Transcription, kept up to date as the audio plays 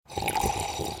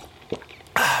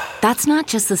That's not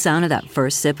just the sound of that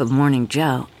first sip of Morning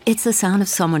Joe. It's the sound of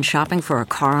someone shopping for a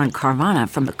car on Carvana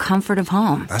from the comfort of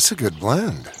home. That's a good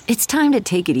blend. It's time to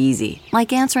take it easy,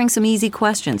 like answering some easy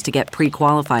questions to get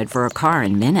pre-qualified for a car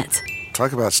in minutes.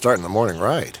 Talk about starting the morning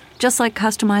right. Just like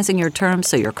customizing your terms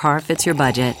so your car fits your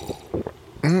budget.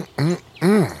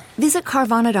 Visit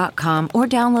Carvana.com or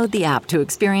download the app to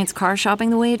experience car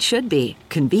shopping the way it should be.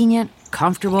 Convenient,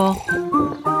 comfortable.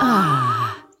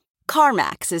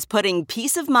 CarMax is putting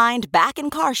peace of mind back in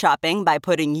car shopping by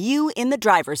putting you in the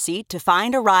driver's seat to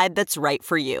find a ride that's right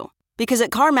for you. Because at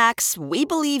CarMax, we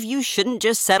believe you shouldn't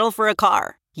just settle for a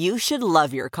car. You should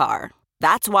love your car.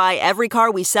 That's why every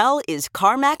car we sell is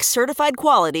CarMax certified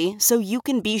quality, so you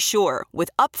can be sure with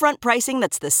upfront pricing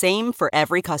that's the same for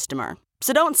every customer.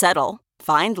 So don't settle.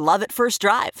 Find love at first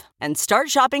drive and start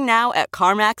shopping now at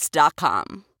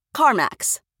CarMax.com.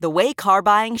 CarMax, the way car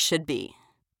buying should be.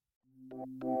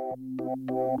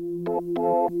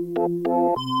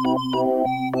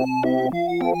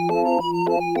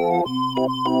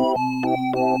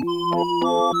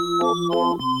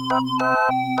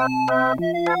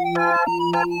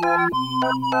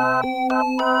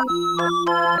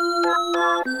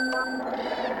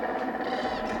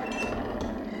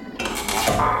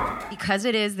 Because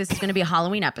this is going to be a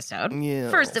Halloween episode.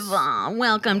 Yes. First of all,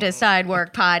 welcome to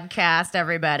Sidework Podcast,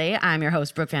 everybody. I'm your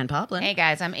host, Brooke Van Poppelen. Hey,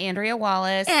 guys, I'm Andrea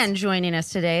Wallace. And joining us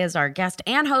today is our guest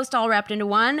and host, all wrapped into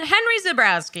one, Henry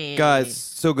Zebrowski. Guys,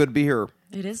 so good to be here.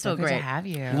 It is so good great to have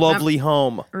you. Lovely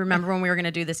home. Remember when we were going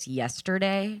to do this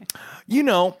yesterday? You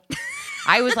know.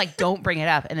 I was like, don't bring it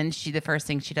up. And then the first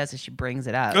thing she does is she brings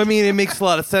it up. I mean, it makes a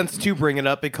lot of sense to bring it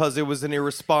up because it was an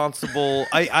irresponsible.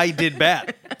 I did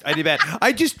bad.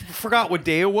 I just forgot what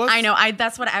day it was. I know.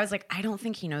 That's what I was like. I don't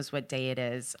think he knows what day it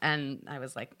is. And I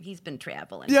was like, he's been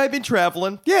traveling. Yeah, I've been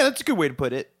traveling. Yeah, that's a good way to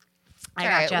put it. I All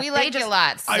got right, you. we like you a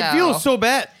lot. So. I feel so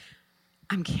bad.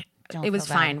 I'm kidding. Don't It was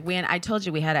feel bad. fine. I told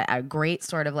you we had a great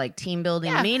sort of like team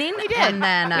building meeting. We did. And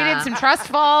then we did some trust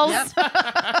falls.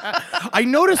 I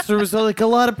noticed there was like a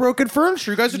lot of broken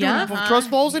furniture. You guys are doing trust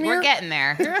falls in here? We're getting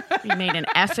there. we made an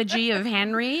effigy of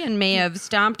Henry and may have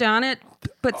stomped on it,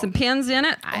 put some pins in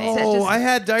it. I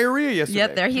had diarrhea yesterday.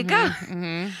 Yep, there you go.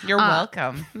 You're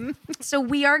welcome. So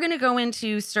we are going to go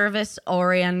into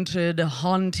service-oriented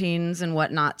hauntings and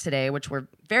whatnot today, which we're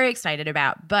very excited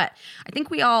about. But I think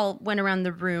we all went around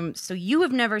the room. So you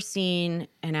have never seen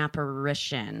an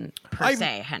apparition per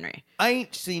se, Henry. I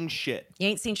ain't seen shit. You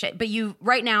ain't seen shit. But you,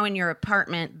 right now in your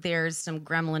apartment, there's some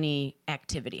gremlin-y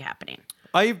activity happening.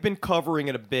 I've been covering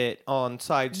it a bit on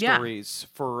side stories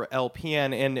for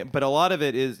LPN, but a lot of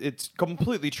it's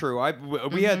completely true.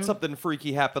 We had something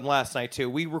freaky happen last night too.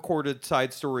 We recorded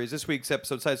side stories, this week's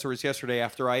episode, side stories yesterday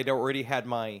after I had already had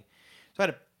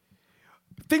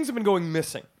things have been going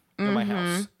missing in my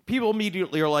house. People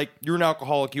immediately are like, "You're an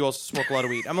alcoholic. You also smoke a lot of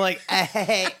weed." I'm like,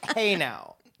 hey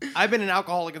now. I've been an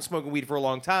alcoholic and smoking weed for a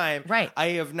long time. Right. I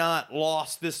have not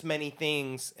lost this many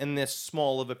things in this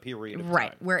small of a period of time.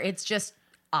 Right, where it's just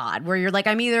odd, where you're like,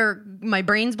 I'm either my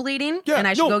brain's bleeding and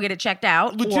I should go get it checked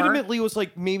out. Legitimately, it was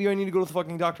like, maybe I need to go to the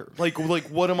fucking doctor. Like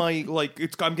what am I like?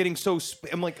 I'm getting so.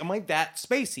 I'm like, am I that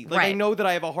spacey? Like, I know that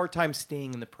I have a hard time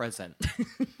staying in the present,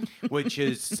 which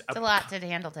is It's a lot to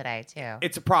handle today, too.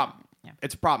 It's a problem. Yeah.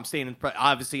 It's a problem staying in.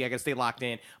 Obviously, I gotta stay locked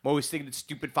in. I'm always thinking of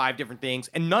stupid 5 different things,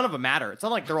 and none of them matter. It's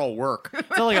not like they're all work.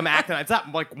 It's not like I'm acting. It's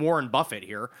not like Warren Buffett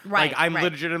here. Right. Like I'm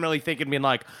legitimately thinking, being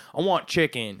like, I want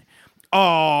chicken.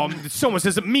 Someone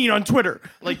says it mean on Twitter.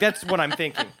 Like that's what I'm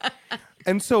thinking.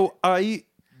 And so I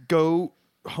go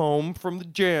home from the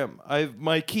gym. I have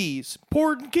my keys,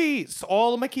 important keys.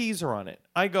 All of my keys are on it.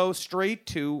 I go straight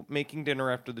to making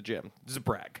dinner after the gym. This is a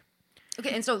brag.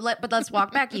 Okay, and so let's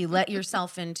walk back. You let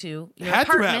yourself into your Had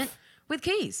to apartment have. with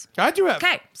keys. I do have.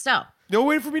 Okay, so No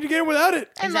way for me to get in without it.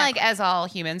 And like, as all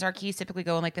humans, our keys typically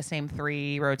go in like the same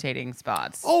 3 rotating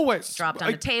spots. Always. dropped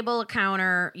on a table, a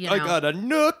counter, I got a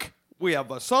nook. We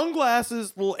have a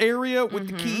sunglasses little area with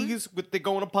the keys. They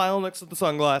go in a pile next to the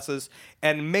sunglasses.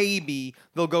 And maybe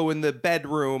they'll go in the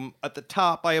bedroom at the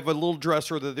top. I have a little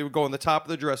dresser that they would go on the top of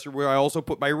the dresser where I also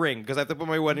put my ring. Because I have to put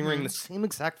my wedding ring in the same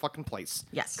exact fucking place.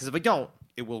 Yes. Because if I don't,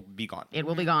 it will be gone. It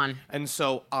will be gone. And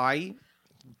so I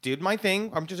did my thing.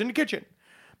 I'm just in the kitchen.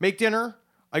 Make dinner.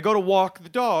 I go to walk the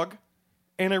dog.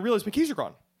 And I realize my keys are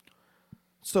gone.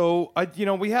 So,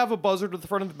 we have a buzzard at the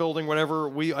front of the building, whatever.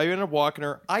 I end up walking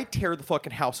her. I tear the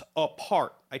fucking house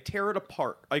apart. I tear it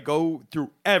apart. I go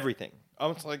through everything. I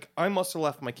was like, I must have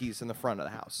left my keys in the front of the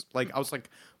house. Like, I was like,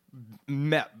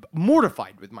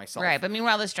 mortified with myself. Right, but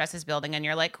meanwhile, the stress is building, and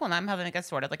you're like, "Cool, I'm having like a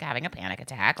sort of like having a panic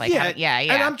attack." Like, Yeah,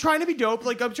 yeah. And I'm trying to be dope.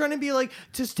 Like, I'm trying to be like,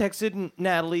 just texted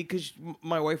Natalie because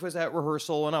my wife was at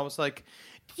rehearsal, and I was like,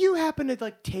 "Do you happen to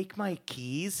like take my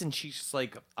keys?" And she's just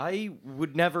like, "I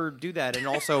would never do that." And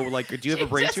also, like, do you have a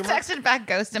brain just tumor? texted back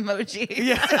ghost emoji.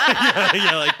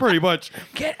 yeah, like pretty much.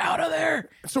 Get out of there.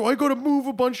 So I go to move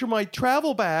a bunch of my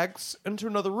travel bags into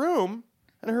another room,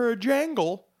 and I heard a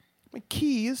jangle. My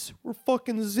keys were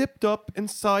fucking zipped up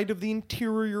inside of the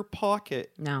interior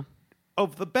pocket No.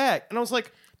 of the bag. And I was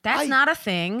like, That's not a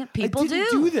thing. People I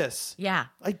didn't do this. Yeah.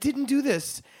 I didn't do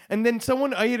this. And then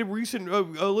I had a recent a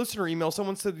listener email.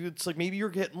 Someone said it's like maybe you're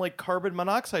getting like carbon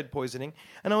monoxide poisoning.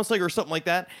 And I was like, or something like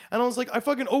that. And I was like, I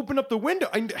fucking opened up the window.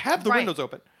 I have the Right. windows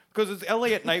open because it's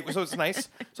LA at night, so it's nice.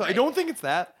 So I don't think it's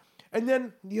that. And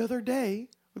then the other day,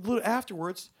 a little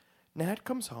afterwards, Nat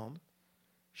comes home.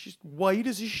 She's white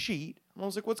as a sheet. And I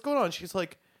was like, what's going on? She's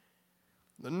like,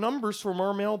 the numbers from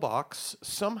our mailbox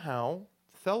somehow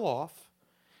fell off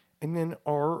and then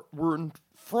were in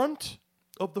front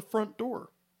of the front door.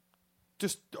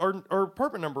 Just our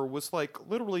apartment number was like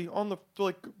literally on the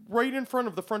right in front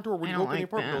of the front door when I you don't open the like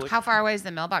apartment that. door. Like, How far away is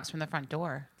the mailbox from the front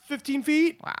door? 15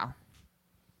 feet? Wow.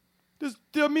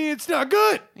 It's not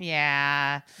good.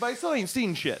 Yeah. But I still ain't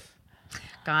seen shit.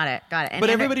 Got it. And But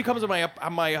everybody comes to my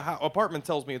apartment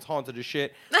tells me it's haunted as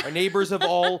shit. My neighbors have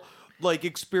all like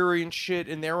experienced shit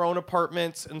in their own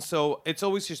apartments, and so it's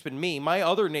always just been me. My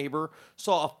other neighbor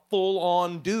saw a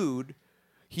full-on dude.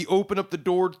 He opened up the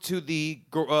door to the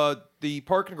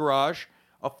parking garage.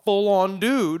 A full-on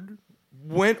dude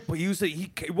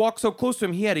he walked so close to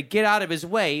him he had to get out of his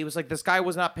way. He was like this guy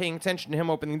was not paying attention to him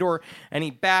opening the door, and he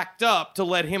backed up to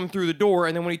let him through the door.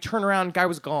 And then when he turned around, the guy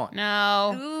was gone.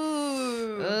 No.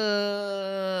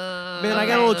 Man, I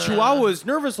got a little chihuahua was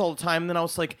nervous all the time. And then I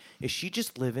was like, is she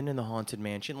just living in the haunted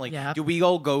mansion? Like, Yep. do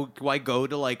I go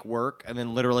to like work and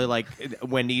then literally like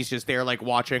Wendy's just there like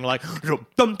watching like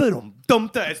dum dum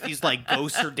dum as these like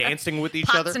ghosts are dancing with each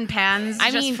other. Pots and pans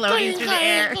I just mean, floating through the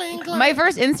air. My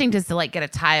first instinct is to like get a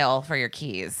tile for your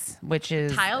keys, which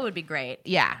is Tile would be great.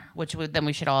 Yeah, then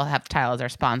we should all have Tile as our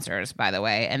sponsors, by the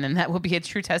way, and then that will be a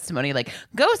true testimony. Like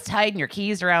ghosts hiding your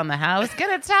keys around the house, get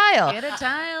a tile. Get a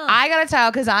tile. I got a tile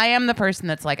because I am the person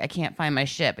that's like I can't find my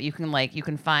shit, but you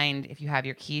can find if you have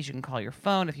your keys, you can call your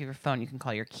phone. If you have your phone, you can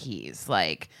call your keys.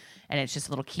 Like, and it's just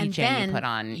a little and keychain then you put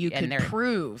on. You and could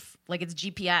prove like it's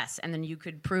GPS, and then you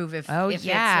could prove if yeah. it's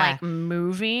like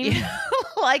moving.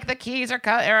 like the keys are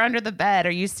under the bed,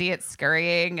 or you see it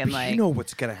scurrying, and But like you know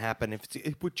what's gonna happen if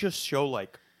it would just show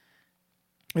like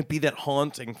it'd be that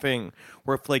haunting thing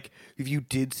where if you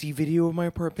did see video of my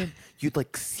apartment, you'd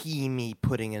like see me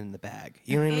putting it in the bag.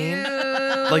 You know what I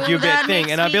mean? Like you'd be a that thing,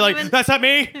 makes and I'd be me like, even- "That's not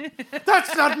me.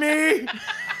 That's not me."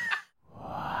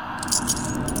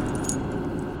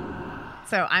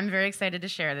 So I'm very excited to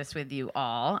share this with you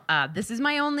all. This is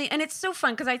my only, and it's so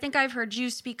fun because I think I've heard you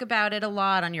speak about it a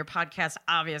lot on your podcast,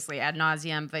 obviously ad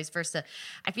nauseum, vice versa.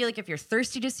 I feel like if you're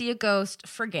thirsty to see a ghost,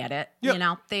 forget it. Yep. You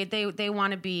know, they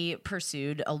want to be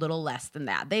pursued a little less than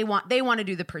that. They want to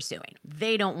do the pursuing.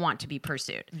 They don't want to be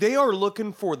pursued. They are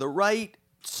looking for the right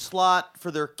slot for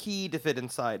their key to fit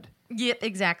inside. Yeah,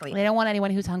 exactly. they don't want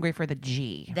anyone who's hungry for the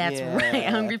G. That's Yeah. right.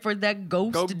 Hungry for that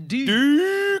ghost Go dick.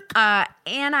 dick.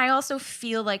 And I also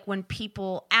feel like when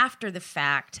people after the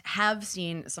fact have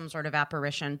seen some sort of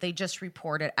apparition, they just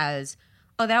report it as,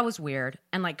 oh, that was weird,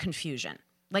 and like confusion.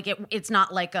 Like it's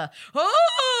not like a,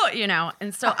 oh, you know.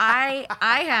 And so I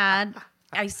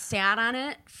sat on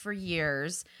it for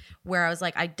years where I was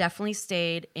like, I definitely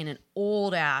stayed in an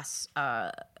old ass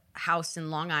house in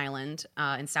Long Island,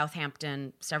 in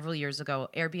Southampton several years ago,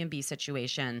 Airbnb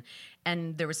situation.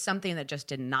 And there was something that just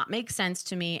did not make sense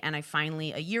to me. And I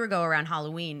finally, a year ago around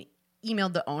Halloween,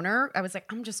 emailed the owner. I was like,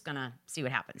 I'm just going to see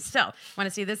what happens. So want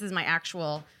to see, this is my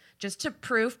actual, just to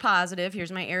prove positive,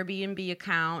 here's my Airbnb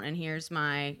account and here's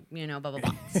my, blah, blah,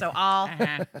 blah. So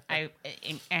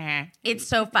it's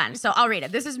so fun. So I'll read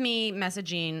it. This is me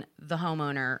messaging the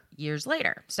homeowner years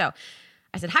later. So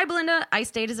I said, hi, Belinda. I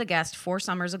stayed as a guest 4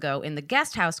 summers ago in the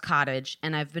guest house cottage,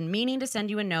 and I've been meaning to send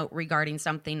you a note regarding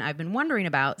something I've been wondering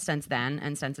about since then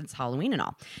and since it's Halloween and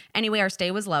all. Anyway, our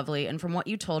stay was lovely, and from what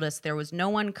you told us, there was no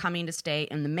one coming to stay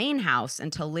in the main house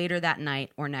until later that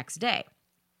night or next day.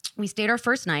 We stayed our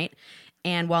first night,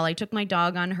 And while I took my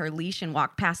dog on her leash and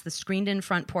walked past the screened-in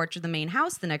front porch of the main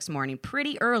house the next morning,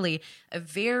 pretty early, a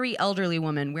very elderly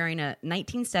woman wearing a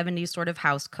 1970s sort of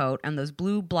house coat and those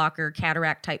blue blocker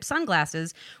cataract-type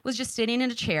sunglasses was just sitting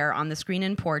in a chair on the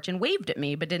screen-in porch and waved at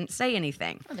me but didn't say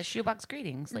anything. Oh, the shoebox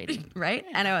greetings, lady. Right?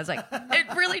 And I was like,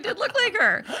 it really did look like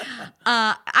her.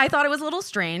 I thought it was a little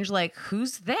strange, like,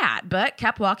 who's that? But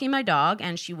kept walking my dog,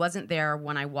 and she wasn't there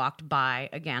when I walked by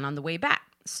again on the way back.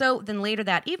 So then later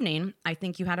that evening, I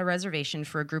think you had a reservation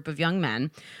for a group of young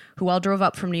men who all drove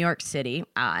up from New York City.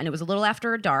 And it was a little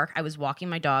after dark. I was walking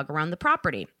my dog around the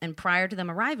property. And prior to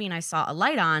them arriving, I saw a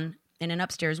light on in an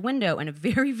upstairs window and a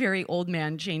very, very old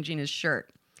man changing his shirt.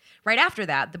 Right after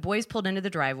that, the boys pulled into the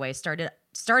driveway,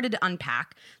 started to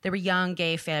unpack. They were young,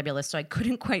 gay, fabulous, so I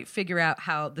couldn't quite figure out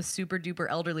how the super duper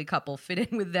elderly couple fit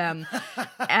in with them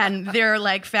and their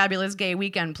like fabulous gay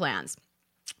weekend plans.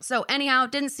 So anyhow,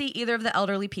 didn't see either of the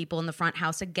elderly people in the front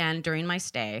house again during my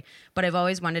stay, but I've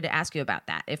always wanted to ask you about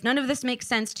that. If none of this makes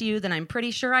sense to you, then I'm pretty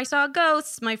sure I saw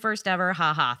ghosts, my first ever.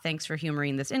 Haha, thanks for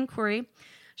humoring this inquiry.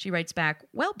 She writes back,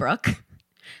 well, Brooke,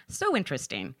 so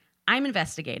interesting. I'm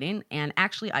investigating, and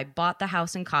actually I bought the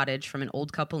house and cottage from an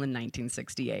old couple in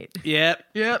 1968.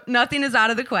 Yep. Nothing is out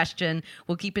of the question.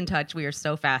 We'll keep in touch. We are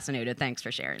so fascinated. Thanks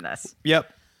for sharing this.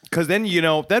 Yep. Because then,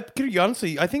 that could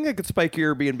honestly, I think that could spike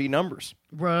your Airbnb numbers.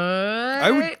 Right. I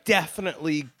would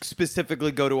definitely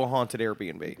specifically go to a haunted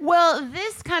Airbnb. Well,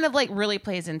 this kind of like really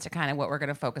plays into kind of what we're going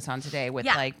to focus on today with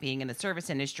like being in the service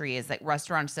industry is like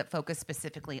restaurants that focus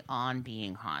specifically on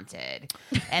being haunted.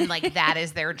 And like that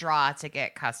is their draw to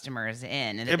get customers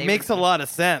in. And it makes a lot of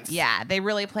sense. Yeah, they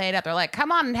really play it up. They're like,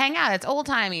 come on and hang out. It's old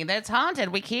timey. It's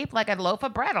haunted. We keep like a loaf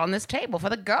of bread on this table for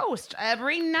the ghost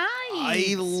every night.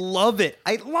 I love it.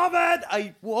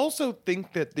 I also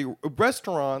think that the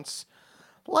restaurants,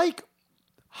 like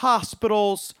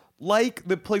hospitals, like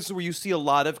the places where you see a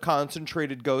lot of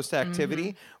concentrated ghost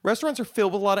activity, restaurants are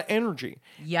filled with a lot of energy.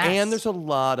 Yes. And there's a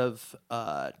lot of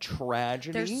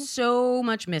tragedy. There's so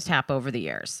much mishap over the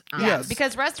years. Yes.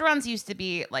 Because restaurants used to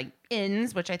be like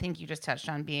inns, which I think you just touched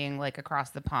on being like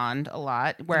across the pond a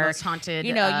lot, where most haunted,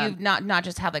 you not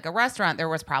just have like a restaurant. There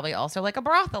was probably also like a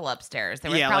brothel upstairs.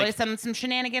 There was probably some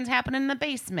shenanigans happening in the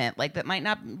basement, like that might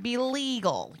not be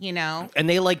legal. And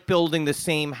they like building the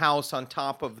same house on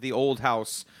top of the old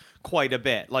house quite a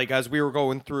bit. Like as we were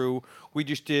going through, we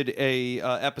just did a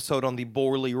episode on the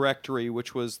Borley Rectory,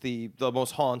 which was the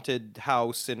most haunted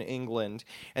house in England.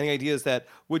 And the idea is that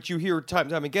what you hear time and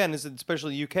time again is,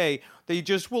 especially UK, they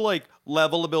just will like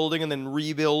level a building and then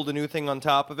rebuild a new thing on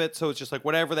top of it. So it's just like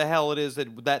whatever the hell it is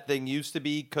that thing used to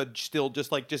be could still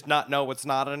just not know it's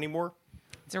not anymore.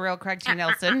 It's a real Craig T.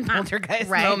 Nelson poltergeist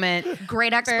moment.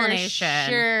 Great explanation.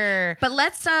 For sure. But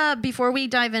let's, before we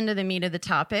dive into the meat of the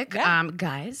topic,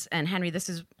 guys, and Henry, this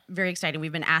is very exciting.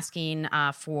 We've been asking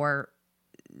for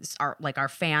our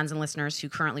fans and listeners who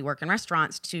currently work in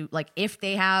restaurants to, like, if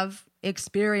they have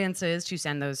experiences, to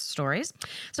send those stories.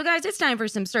 So, guys, it's time for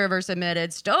some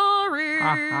server-submitted stories.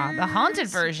 The haunted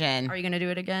version. Are you going to do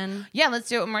it again? Yeah, let's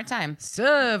do it one more time.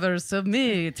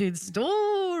 Server-submitted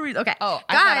stories. Okay. Oh, guys,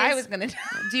 I thought I was going to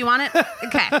do you want it?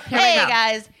 Okay. Here Hey, we go.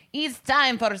 guys. It's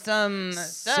time for some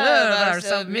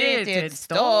server-submitted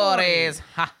stories.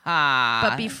 Ha ha.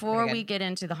 But before we get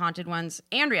into the haunted ones,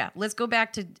 Andrea, let's go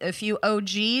back to a few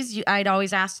OGs. I'd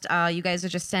always asked you guys to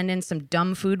just send in some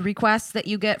dumb food requests that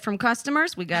you get from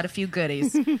customers. We got a few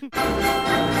goodies.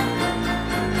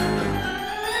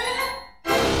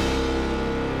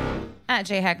 At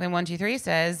jhackman123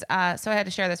 says, so I had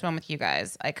to share this one with you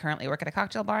guys. I currently work at a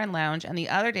cocktail bar and lounge, and the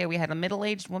other day we had a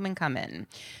middle-aged woman come in.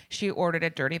 She ordered a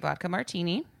dirty vodka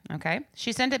martini, okay?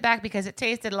 She sent it back because it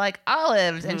tasted like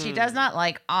olives, and she does not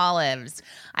like olives.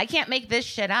 I can't make this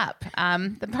shit up.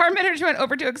 The bar manager went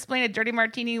over to explain a dirty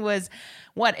martini was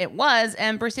what it was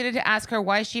and proceeded to ask her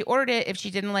why she ordered it if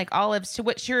she didn't like olives, to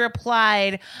which she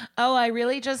replied, "Oh, I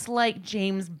really just like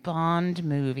James Bond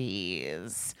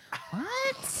movies."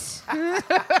 What?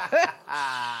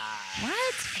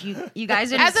 What? You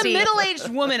guys didn't As a see middle-aged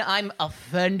woman, I'm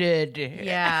offended.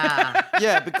 Yeah.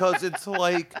 Yeah, because it's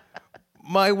like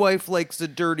my wife likes a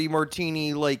dirty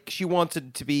martini, like she wants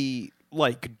it to be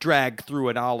like dragged through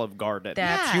an olive garden.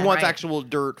 That's She wants right. actual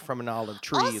dirt from an olive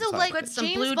tree. Also, inside. like, Put some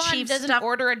James blue Bond chief doesn't stuff.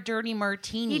 order a dirty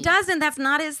martini. He doesn't. That's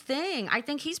not his thing. I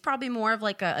think he's probably more of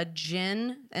like a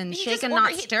gin and He shaken, just order-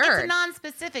 not It's stirred.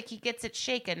 non-specific. He gets it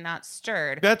shaken, not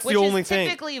stirred. That's the which only is thing.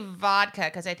 typically vodka,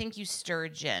 because I think you stir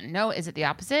gin. No, is it the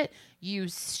opposite? You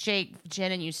shake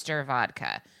gin and you stir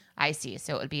vodka. I see.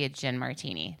 So it would be a gin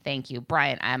martini. Thank you,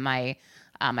 Brian. My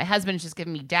husband's just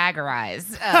giving me dagger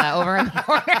eyes over in the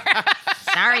corner.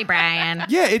 Sorry, Brian.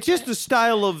 Yeah, it's just the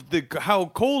style of how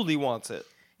cold he wants it.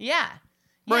 Yeah.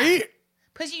 Right?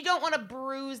 Because you don't want to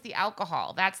bruise the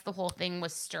alcohol. That's the whole thing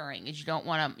with stirring. Is you don't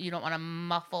want to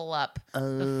muffle up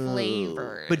the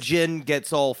flavors. But gin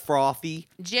gets all frothy.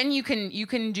 Gin, you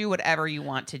can do whatever you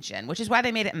want to gin, which is why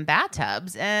they made it in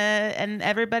bathtubs, and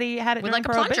everybody had it With during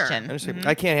like a plunger. Prohibition.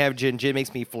 I can't have gin. Gin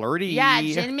makes me flirty. Yeah,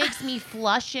 gin makes me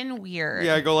flush and weird.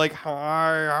 Yeah, I go like,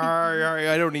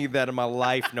 hi. I don't need that in my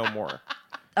life no more.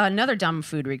 Another dumb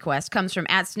food request comes from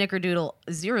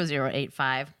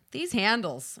 @snickerdoodle0085. These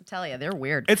handles, I tell you, they're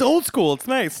weird. It's old school. It's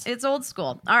nice. It's old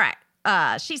school. All right.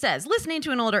 She says, listening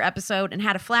to an older episode and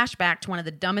had a flashback to one of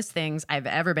the dumbest things I've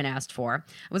ever been asked for.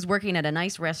 I was working at a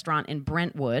nice restaurant in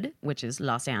Brentwood, which is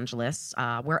Los Angeles,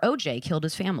 where OJ killed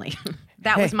his family.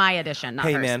 That was my addition, not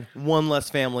Hey, hers. man, one less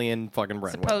family in fucking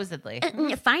Brentwood. Supposedly.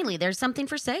 Finally, there's something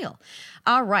for sale.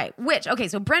 All right.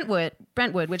 So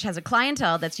Brentwood, which has a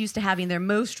clientele that's used to having their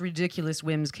most ridiculous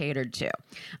whims catered to.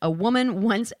 A woman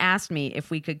once asked me if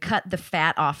we could cut the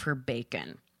fat off her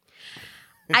bacon.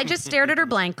 I just stared at her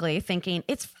blankly, thinking,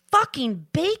 it's fucking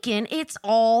bacon. It's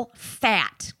all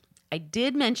fat. I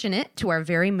did mention it to our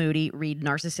very moody,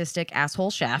 narcissistic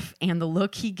asshole chef, and the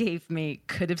look he gave me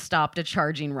could have stopped a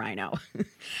charging rhino.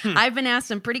 I've been asked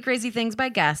some pretty crazy things by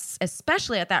guests,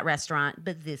 especially at that restaurant,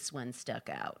 but this one stuck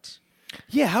out.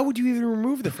 Yeah, how would you even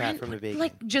remove the fat from the bacon?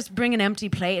 Like, just bring an empty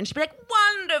plate, and she'd be like,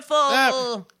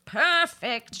 wonderful,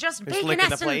 perfect, just bacon licking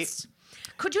the essence. plate.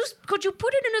 Could you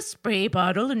put it in a spray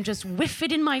bottle and just whiff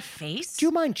it in my face? Do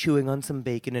you mind chewing on some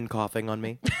bacon and coughing on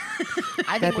me?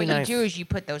 I think That'd what be nice. you do is you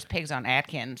put those pigs on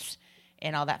Atkins,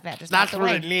 and all that fat just That's melts what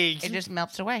away. it needs. It just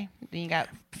melts away. Then you got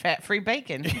fat-free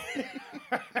bacon.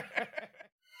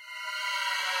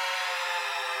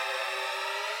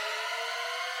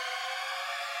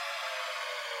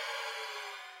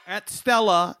 At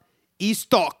Stella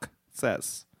Estock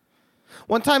says,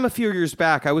 one time a few years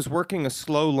back, I was working a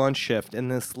slow lunch shift,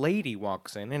 and this lady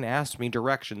walks in and asks me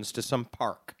directions to some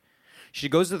park. She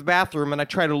goes to the bathroom, and I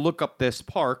try to look up this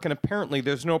park, and apparently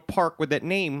there's no park with that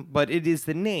name, but it is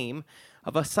the name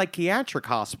of a psychiatric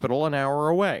hospital an hour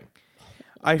away.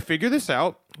 I figure this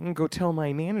out and go tell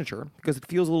my manager because it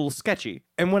feels a little sketchy.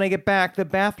 And when I get back, the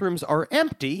bathrooms are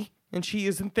empty, and she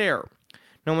isn't there.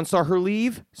 No one saw her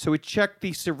leave, so we checked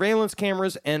the surveillance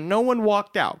cameras, and no one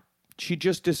walked out. She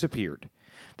just disappeared.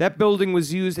 That building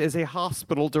was used as a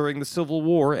hospital during the Civil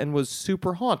War and was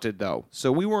super haunted, though,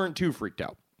 so we weren't too freaked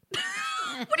out. What do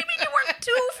you mean you weren't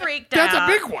too freaked That's out?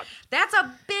 a big one. That's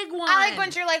a big one. I like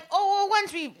when you're like, oh, well,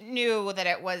 once we knew that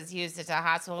it was used as a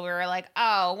hospital, we were like,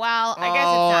 oh, well, I guess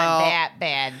it's not that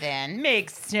bad then.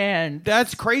 Makes sense.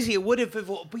 That's crazy. It would have,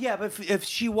 if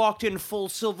she walked in full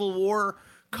Civil War,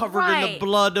 covered in the Right.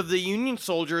 blood of the Union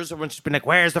soldiers, and when she's been like,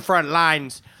 "Where's the front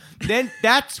lines?" Then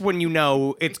that's when you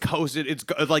know it's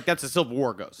like that's a Civil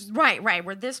War ghost. Right.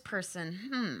 Where this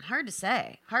person, hard to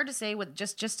say. Hard to say with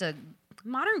just a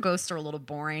modern ghosts are a little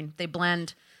boring. They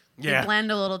blend. Yeah. They blend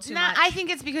a little too much. I think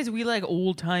it's because we like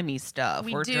old timey stuff.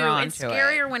 we We're do. drawn It's to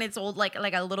scarier it. when it's old, like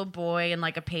a little boy in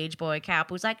like a page boy cap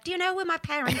who's like, "Do you know where my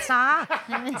parents are?"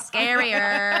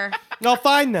 Scarier. I'll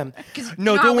find them. No, you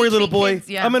know how don't we worry, little treat boy. kids,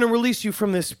 yeah. I'm gonna release you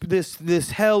from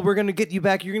this hell. We're gonna get you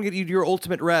back. You're gonna get you to your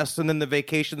ultimate rest, and then the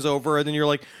vacation's over, and then you're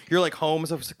like home.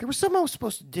 So I was like, there was something I was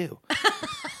supposed to do.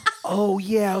 Oh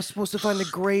yeah, I was supposed to find the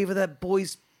grave of that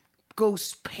boy's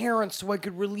ghost parents so I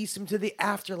could release him to the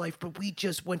afterlife, but we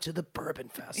just went to the Bourbon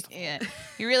Festival. Yeah,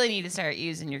 you really need to start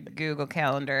using your Google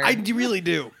Calendar. I really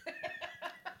do.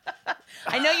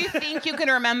 I know you think you can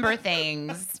remember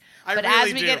things, I but really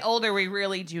as we do. get older, we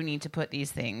really do need to put these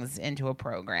things into a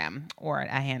program or a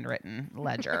handwritten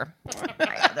ledger.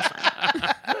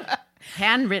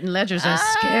 Handwritten ledgers are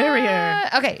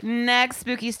scarier. Okay, next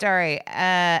spooky story.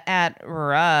 At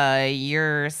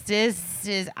your sis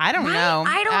is I don't know.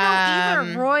 I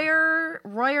don't know either.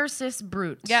 Royer Sis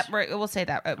Brute. Yep, we'll say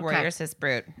that. Royer Sis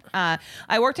Brute. I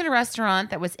worked in a restaurant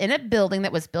that was in a building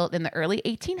that was built in the early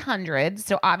 1800s,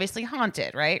 so obviously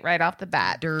haunted, right? Right off the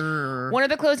bat. Durr. One of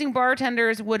the closing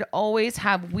bartenders would always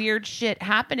have weird shit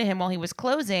happen to him while he was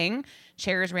closing.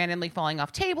 Chairs randomly falling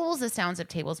off tables, the sounds of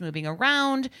tables moving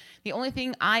around. The only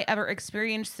thing I ever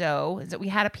experienced, though, is that we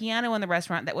had a piano in the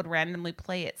restaurant that would randomly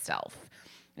play itself.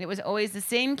 And it was always the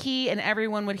same key, and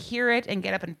everyone would hear it and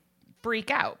get up and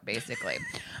freak out, basically.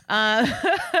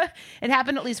 It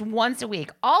happened at least once a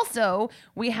week. Also,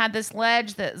 we had this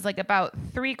ledge that's like about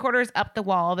 3/4 up the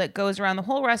wall that goes around the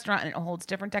whole restaurant, and it holds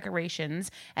different decorations.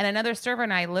 And another server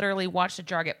and I literally watched the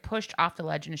jar get pushed off the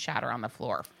ledge and shatter on the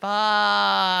floor.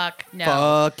 Fuck no.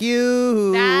 Fuck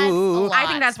you. That's a lot. I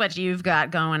think that's what you've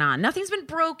got going on. Nothing's been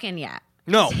broken yet.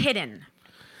 No. It's hidden.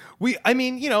 I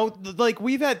mean, like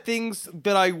we've had things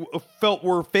that I felt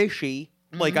were fishy.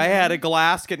 Like I had a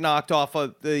glass get knocked off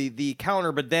of the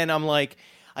counter, but then I'm like,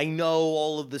 I know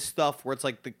all of the stuff where it's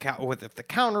like if the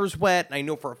counter's wet, and I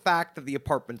know for a fact that the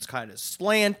apartment's kind of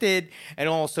slanted, and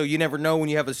also you never know when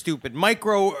you have a stupid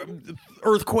micro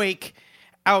earthquake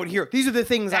out here. These are the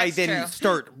things I then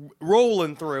start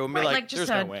rolling through and be like just there's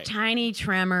a no way. tiny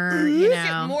tremor, you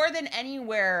know. More than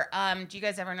anywhere, do you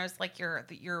guys ever notice like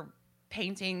your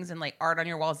paintings and like art on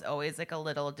your walls always like a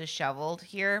little disheveled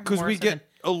here? Because we get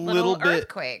a little bit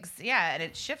earthquakes. Yeah, and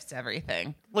it shifts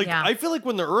everything. Like, I feel like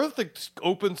when the earth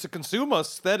opens to consume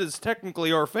us, that is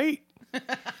technically our fate.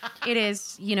 It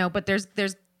is, but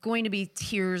there's going to be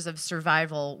tiers of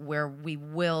survival where we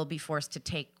will be forced to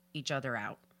take each other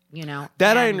out,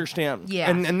 That I understand. Yeah.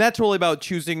 And that's really about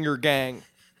choosing your gang.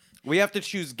 We have to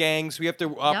choose gangs. We have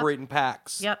to operate in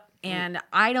packs. Yep. And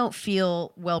I don't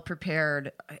feel well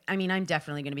prepared. I mean, I'm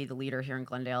definitely going to be the leader here in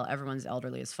Glendale. Everyone's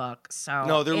elderly as fuck. So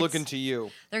no, they're looking to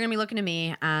you. They're going to be looking to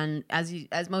me. And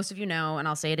as most of you know, and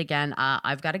I'll say it again,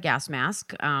 I've got a gas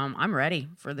mask. I'm ready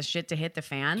for the shit to hit the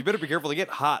fan. You better be careful. They get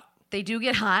hot. They do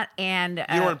get hot, and you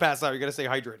don't want to pass out. You got to stay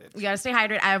hydrated. You got to stay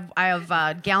hydrated. I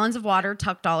have gallons of water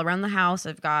tucked all around the house.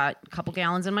 I've got a couple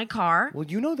gallons in my car. Well,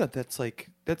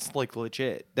 that's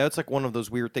legit. That's like one of those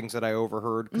weird things that I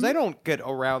overheard because I don't get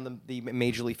around the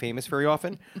majorly famous very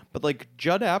often. But like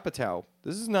Judd Apatow,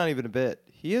 this is not even a bit.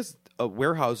 He has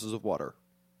warehouses of water.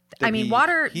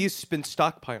 Water. He's been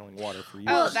stockpiling water for years.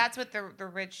 Oh, that's what the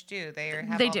rich do.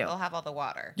 They'll have all the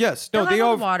water. Yes, no, they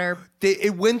all have water.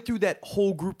 It went through that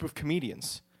whole group of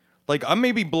comedians. Like I'm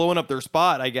maybe blowing up their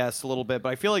spot, I guess, a little bit, but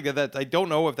I feel like that I don't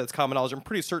know if that's common knowledge. I'm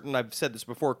pretty certain I've said this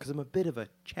before because I'm a bit of a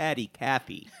chatty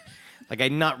Cathy. Like,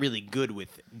 I'm not really good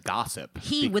with gossip.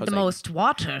 He with the most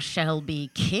water shall be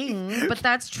king. But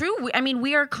that's true.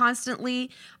 We are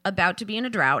constantly about to be in a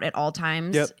drought at all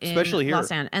times. Yep, especially here. Los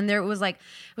Angeles. And it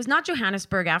was not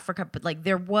Johannesburg, Africa, but like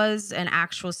there was an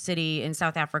actual city in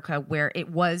South Africa where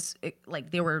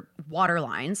there were water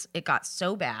lines. It got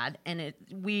so bad. And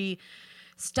we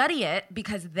study it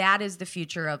because that is the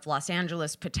future of Los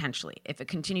Angeles potentially if it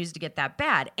continues to get that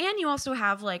bad. And you also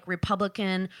have like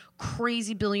Republican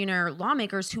crazy billionaire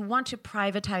lawmakers who want to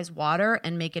privatize water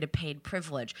and make it a paid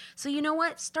privilege. So you know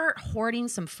what? Start hoarding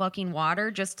some fucking water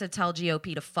just to tell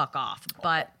GOP to fuck off.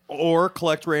 Or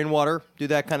collect rainwater, do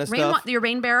that kind of stuff. Your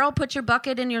rain barrel, put your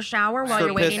bucket in your shower while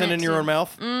you're waiting. Start pissing in your own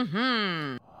mouth.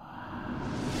 Mm-hmm.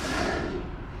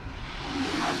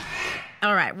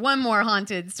 All right, one more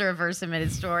haunted server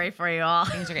submitted story for you all.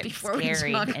 Things are getting before scary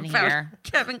we talk in about here.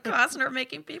 Kevin Costner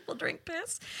making people drink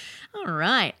piss. All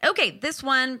right. Okay, this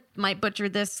one might butcher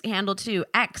this handle too.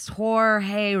 Ex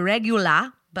Jorge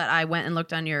Regula, but I went and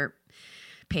looked on your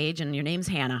page and your name's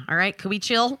Hannah. All right, could we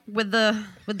chill with the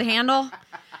handle?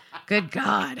 Good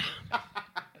God.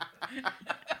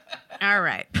 All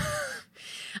right.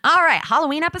 All right,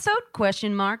 Halloween episode? ?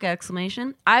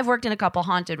 I've worked in a couple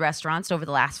haunted restaurants over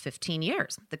the last 15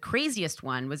 years. The craziest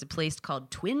one was a place called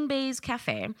Twin Bays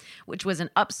Cafe, which was an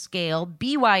upscale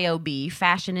BYOB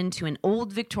fashioned into an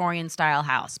old Victorian-style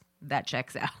house. That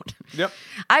checks out. Yep.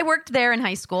 I worked there in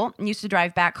high school and used to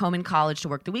drive back home in college to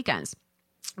work the weekends.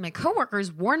 My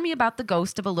coworkers warned me about the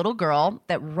ghost of a little girl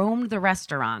that roamed the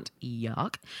restaurant.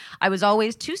 Yuck. I was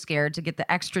always too scared to get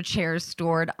the extra chairs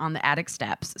stored on the attic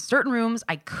steps. Certain rooms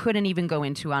I couldn't even go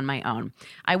into on my own.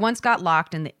 I once got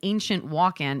locked in the ancient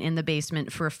walk-in in the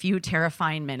basement for a few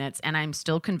terrifying minutes, and I'm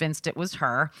still convinced it was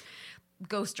her.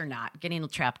 Ghost or not, getting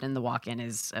trapped in the walk-in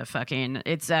is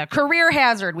it's a career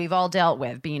hazard we've all dealt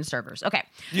with being servers. Okay.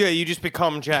 Yeah, you just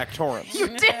become Jack Torrance. You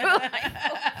do.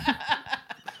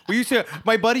 We used to,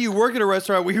 my buddy who worked at a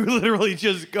restaurant, we would literally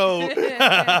just go,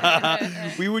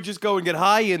 we would just go and get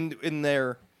high in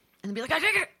there. And be like, I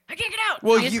can't get out.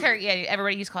 Well,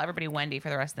 everybody used to call everybody Wendy for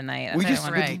the rest of the night. We That's just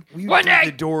how I wanted- we would leave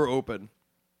the door open.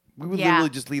 We would Yeah.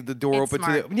 literally just leave the door It's open.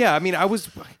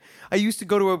 smart. I used to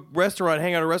go to a restaurant,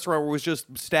 hang out at a restaurant where it was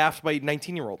just staffed by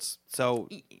 19-year-olds. So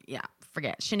Yeah,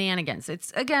 forget shenanigans.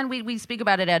 It's again, we speak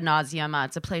about it ad nauseum.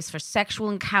 It's a place for sexual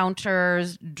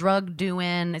encounters, drug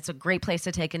doing. It's a great place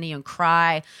to take a knee and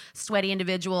cry. Sweaty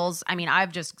individuals. I mean,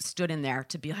 I've just stood in there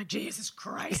to be like, Jesus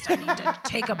Christ, I need to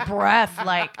take a breath.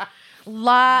 Like,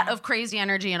 Lot of crazy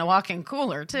energy in a walk-in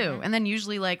cooler too, and then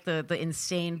usually like the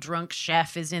insane drunk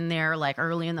chef is in there like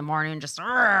early in the morning,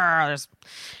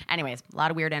 anyways, a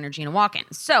lot of weird energy in a walk-in.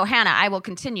 So Hannah, I will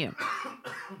continue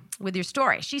with your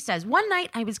story. She says, one night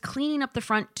I was cleaning up the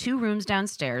front 2 rooms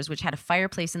downstairs, which had a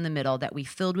fireplace in the middle that we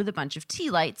filled with a bunch of tea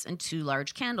lights and 2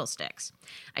 large candlesticks.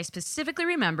 I specifically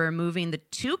remember moving the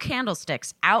 2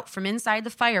 candlesticks out from inside the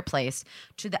fireplace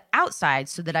to the outside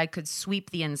so that I could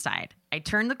sweep the inside. I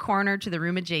turned the corner to the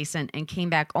room adjacent and came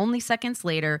back only seconds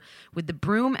later with the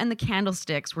broom and the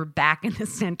candlesticks were back in the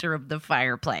center of the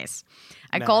fireplace.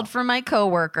 I called for my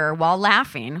coworker while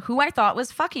laughing, who I thought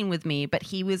was fucking with me, but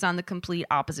he was on the complete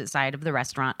opposite side of the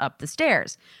restaurant up the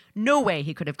stairs. No way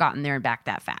he could have gotten there and back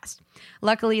that fast.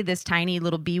 Luckily, this tiny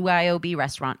little BYOB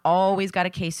restaurant always got a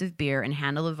case of beer and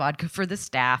handle of vodka for the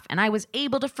staff, and I was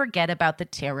able to forget about the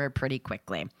terror pretty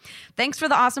quickly. Thanks for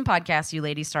the awesome podcast. You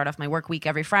ladies start off my work week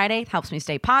every Friday. Helps me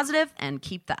stay positive and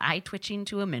keep the eye twitching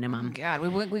to a minimum. God,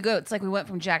 we go. It's like we went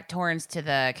from Jack Torrance to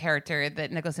the character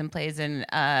that Nicholson plays in.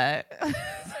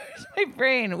 My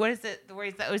brain. What is it? Where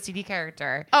he's the OCD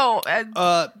character? Oh,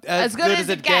 As good as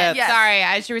it gets. Yes. Sorry,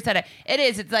 I should have said it. It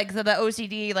is. It's like so the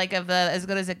OCD, like of the As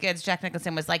Good as It Gets. Jack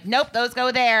Nicholson was like, nope, those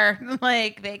go there.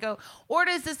 Like they go. Or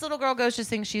does this little girl just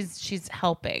think she's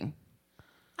helping?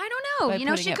 I don't know. By You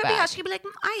know, putting she it could be. back. She could be like,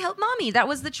 I help mommy. That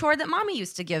was the chore that mommy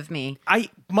used to give me.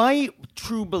 My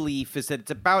true belief is that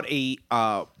it's about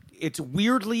it's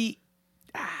weirdly,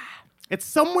 it's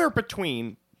somewhere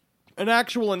between an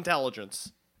actual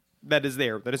intelligence that is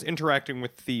there, that is interacting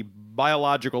with the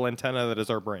biological antenna that is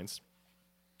our brains.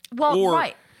 Well, Or-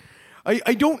 right.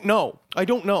 I don't know. I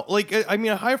don't know. Like, I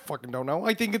mean, I fucking don't know.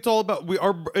 I think it's all about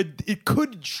it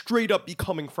could straight up be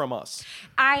coming from us.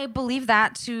 I believe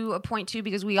that to a point too,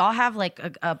 because we all have like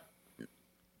a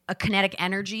kinetic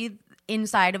energy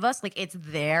inside of us. Like it's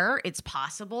there, it's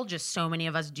possible. Just so many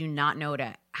of us do not know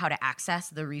how to access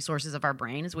the resources of our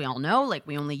brain, as we all know. Like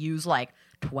we only use like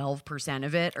 12%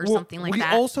 of it or something like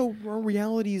that. Also, our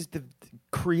reality is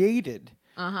created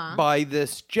by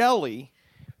this jelly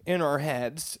in our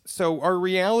heads. So our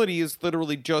reality is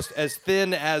literally just as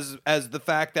thin as the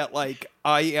fact that like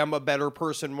I am a better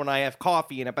person when I have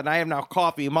coffee in it, but I have now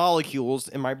coffee molecules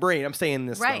in my brain. I'm saying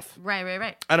this stuff.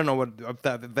 Right. I don't know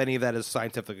if any of that is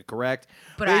scientifically correct.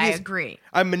 But I agree.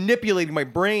 I'm manipulating my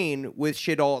brain with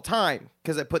shit all the time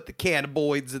because I put the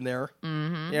cannabinoids in there.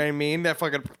 Mm-hmm. You know what I mean? That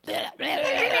fucking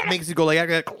makes you go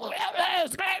like.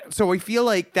 So I feel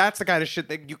like that's the kind of shit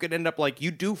that you could end up like. You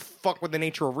do fuck with the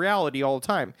nature of reality all the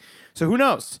time. So who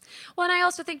knows? Well, and I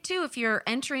also think too, if you're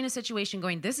entering a situation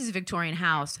going, this is a Victorian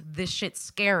house, this shit's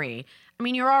scary. I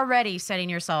mean, you're already setting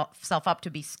yourself up to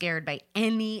be scared by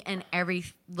any and every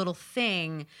little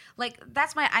thing. Like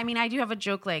I do have a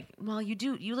joke like, well, you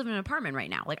live in an apartment right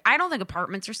now. Like, I don't think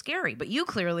apartments are scary, but you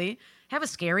clearly have a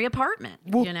scary apartment,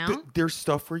 Well, you know? there's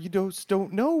stuff where you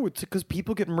don't know. It's because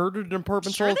people get murdered in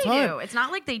apartments Sure all the they time. do. It's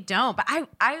not like they don't, but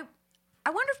I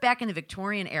wonder if back in the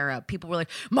Victorian era, people were like,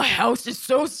 my house is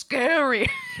so scary.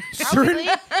 Probably.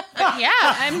 Yeah.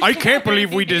 I can't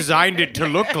believe we designed it to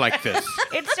look like this.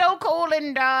 It's so cold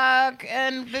and dark,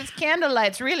 and this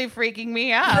candlelight's really freaking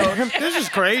me out. This is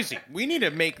crazy. We need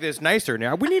to make this nicer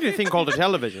now. We need a thing called a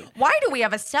television. Why do we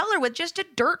have a cellar with just a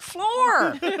dirt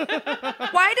floor? Why did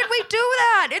we do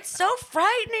that? It's so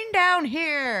frightening down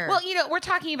here. Well, we're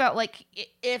talking about like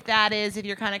if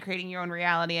you're kind of creating your own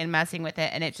reality and messing with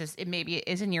it, and it maybe it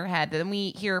is in your head. Then we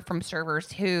hear from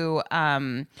servers who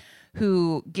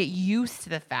get used to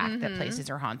the fact that places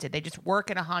are haunted. They just work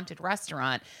in a haunted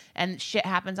restaurant and shit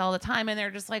happens all the time, and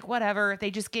they're just like, whatever. They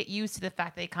just get used to the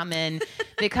fact they come in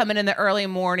in the early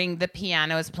morning, the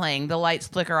piano is playing, the lights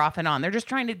flicker off and on. They're just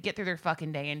trying to get through their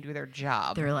fucking day and do their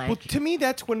job. They're like, Well, to me,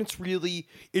 that's when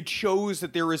it shows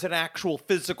that there is an actual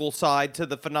physical side to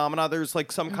the phenomena. There's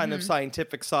like some kind of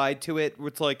scientific side to it.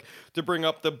 It's like, to bring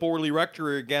up the Borley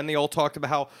Rectory again, they all talked about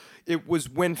how it was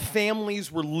when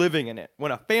families were living in it.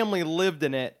 When a family lived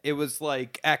in it, it was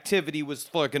like activity was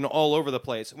fucking all over the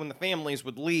place. When the families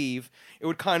would leave, it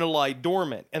would kind of lie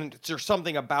dormant. And there's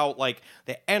something about like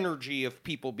the energy of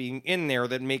people being in there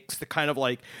that makes the kind of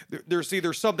like, there's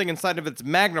either something inside of it's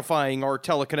magnifying our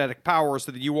telekinetic power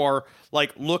so that you are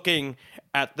like looking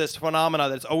at this phenomena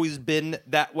that's always been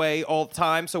that way all the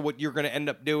time. So what you're going to end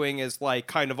up doing is like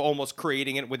kind of almost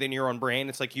creating it within your own brain.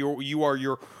 It's like you are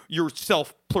your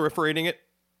self proliferating it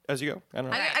as you go. I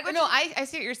don't know. I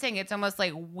see what you're saying. It's almost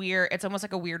like weird. It's almost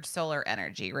like a weird solar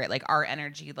energy, right? Like our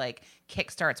energy, like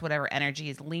kickstarts whatever energy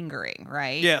is lingering,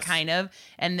 right? Yes. Kind of.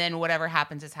 And then whatever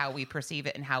happens is how we perceive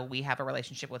it and how we have a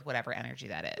relationship with whatever energy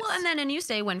that is. Well, and you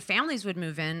say when families would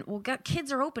move in, well,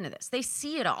 kids are open to this. They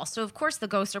see it all. So, of course, the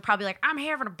ghosts are probably like, I'm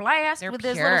having a blast They're with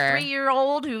this pure. little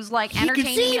 3-year-old who's like He can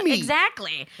entertaining see me.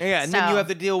 Exactly. Yeah, and So- then you have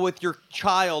to deal with your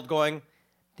child going,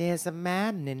 there's a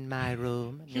man in my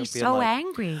room. And you'll He's be so like,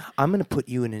 angry. I'm going to put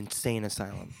you in an insane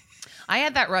asylum. I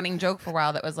had that running joke for a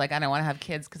while that was like, I don't want to have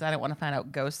kids because I don't want to find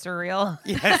out ghosts are real.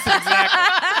 Yes,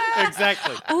 exactly.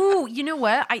 Exactly. Ooh, you know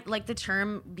what? I like the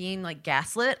term being like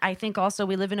gaslit. I think also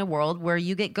we live in a world where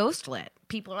you get ghost lit.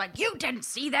 People are like, you didn't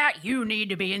see that. You need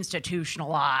to be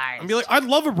institutionalized. I'd be like, I'd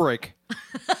love a break.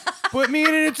 Put me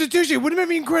in an institution. Wouldn't it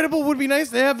be incredible? Would it be nice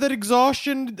to have that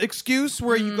exhaustion excuse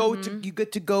where you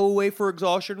get to go away for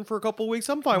exhaustion for a couple of weeks?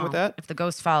 I'm fine with that. If the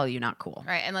ghosts follow you, not cool.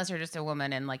 Right, unless you're just a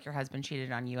woman and like your husband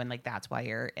cheated on you and like that's why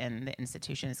you're in the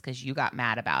institution is because you got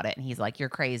mad about it and he's like, you're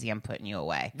crazy, I'm putting you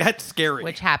away. That's scary.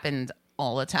 Which happens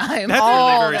all the time. That's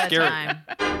All really very the scary. time.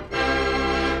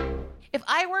 If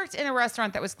I worked in a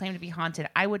restaurant that was claimed to be haunted,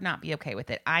 I would not be okay with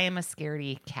it. I am a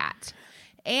scaredy cat.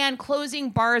 And closing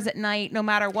bars at night, no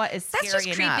matter what, is That's scary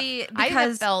just enough. creepy I have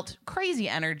because- felt crazy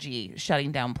energy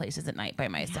shutting down places at night by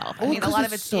myself. I Well, mean, a 'cause lot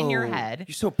of it's in your head.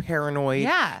 You're so paranoid.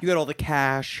 Yeah. You got all the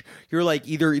cash. You're like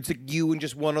either it's like you and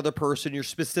just one other person. You're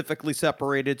specifically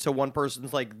separated. So one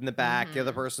person's like in the back, the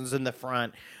other person's in the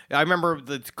front. I remember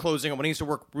the closing when I used to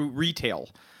work retail.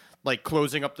 Like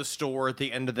closing up the store at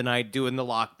the end of the night, doing the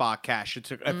lockbox cash. It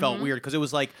felt weird because it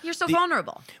was like You're so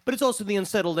vulnerable. But it's also the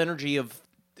unsettled energy of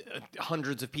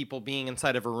hundreds of people being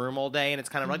inside of a room all day, and it's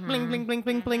kind of like bling, bling, bling,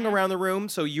 bling, bling around the room.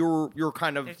 So you're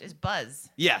kind of There's buzz.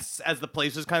 yes, as the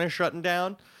place is kind of shutting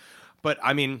down. But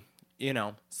I mean, you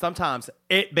know, sometimes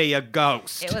it be a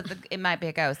ghost. It might be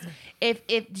a ghost. If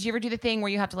did you ever do the thing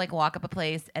where you have to like walk up a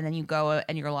place and then you go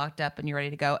and you're locked up and you're ready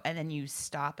to go and then you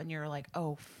stop and you're like,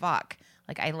 oh fuck,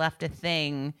 like I left a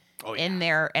thing in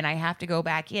there and I have to go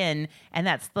back in, and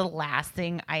that's the last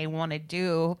thing I want to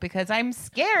do because I'm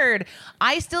scared.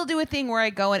 I still do a thing where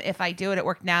I go and if I do it at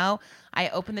work now, I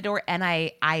open the door and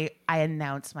I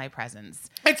announce my presence.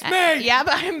 It's me! Yeah,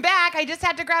 but I'm back. I just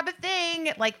had to grab a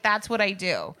thing. Like that's what I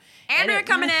do. Andrea And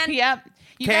coming in. Yep.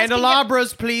 You guys can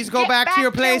Candelabras, please go get back to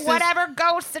your places. whatever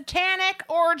ghost satanic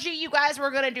orgy you guys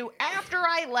were going to do after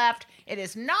I left. It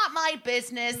is not my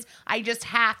business. I just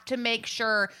have to make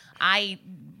sure I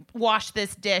wash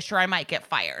this dish or I might get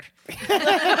fired.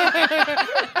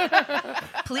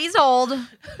 Please hold.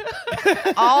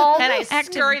 All And I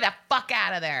active- scurry the fuck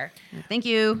out of there. Thank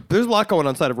you. There's a lot going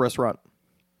on inside of a restaurant.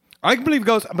 I can believe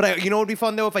ghosts, but you know what would be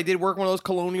fun though? If I did work one of those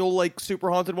colonial, like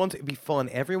super haunted ones, it'd be fun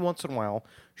every once in a while.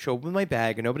 Show up with my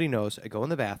bag and nobody knows. I go in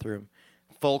the bathroom,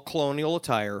 full colonial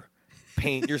attire,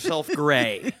 paint yourself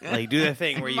gray. Like do the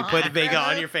thing where you put the makeup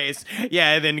on your face.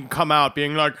 Yeah, and then come out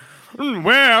being like,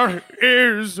 where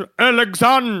is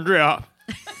Alexandria?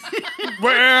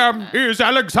 Where is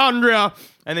Alexandria?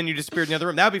 And then you disappeared in the other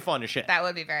room. That'd be fun as shit. That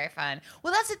would be very fun.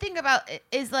 Well, that's the thing about it,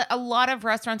 is that a lot of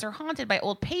restaurants are haunted by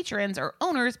old patrons or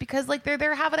owners because like they're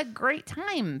there having a great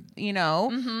time, you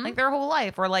know, like their whole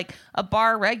life, or like a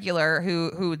bar regular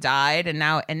who died and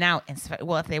now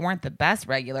well, if they weren't the best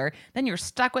regular, then you're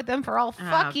stuck with them for all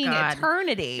fucking God.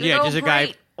 eternity. Yeah, Oh, just a guy-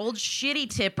 great. Old shitty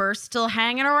tipper still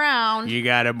hanging around. You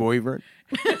got a boyfriend?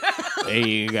 Hey,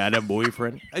 you got a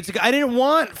boyfriend? It's like, I didn't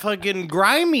want fucking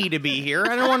Grimy to be here.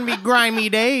 I don't want to be Grimy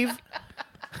Dave.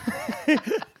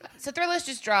 So Thrillist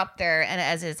just dropped there, and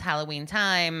as is Halloween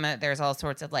time, there's all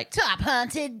sorts of like top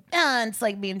haunted hunts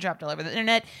like being dropped all over the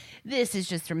internet. This is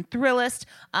just from Thrillist,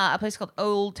 a place called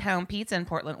Old Town Pizza in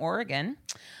Portland, Oregon.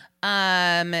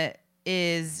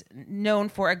 Is known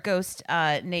for a ghost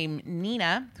named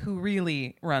Nina, who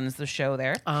really runs the show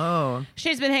there. Oh.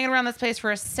 She's been hanging around this place for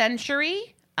a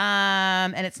century.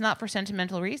 And it's not for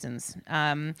sentimental reasons.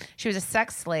 She was a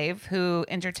sex slave who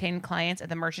entertained clients at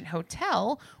the Merchant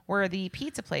Hotel, where the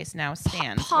pizza place now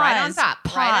stands. Pause. Right on top.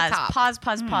 Pause. Right on top.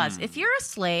 Pause. If you're a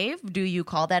slave, do you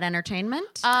call that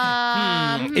entertainment?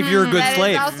 If you're a good That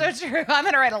slave. is also true. I'm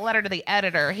going to write a letter to the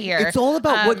editor here. It's all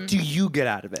about what do you get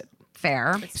out of it.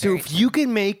 Fair. So if you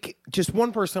can make just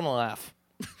one person laugh,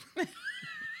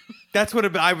 That's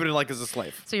what I would like as a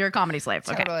slave. So you're a comedy slave.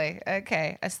 Okay. Totally.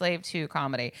 Okay. A slave to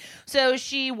comedy. So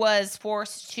she was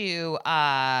forced to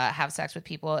have sex with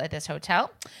people at this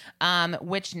hotel,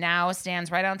 which now stands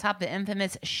right on top of the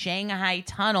infamous Shanghai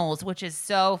tunnels, which is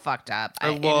so fucked up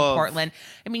in Portland.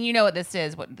 I mean, you know what this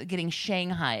is, what getting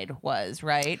shanghaied was,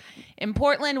 right? In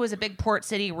Portland was a big port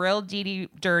city, real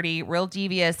dirty, real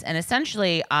devious. And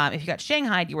essentially, if you got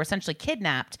shanghaied, you were essentially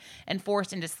kidnapped and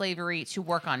forced into slavery to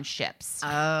work on ships.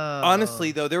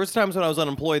 Honestly, though, there was times when I was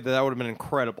unemployed that would have been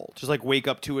incredible. Just like wake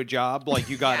up to a job, like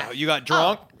you got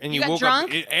drunk and you got woke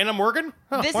drunk? up and I'm working.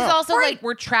 Oh, This wow. is also like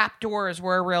where trapdoors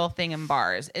were a real thing in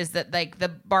bars. Is that like the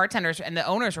bartenders and the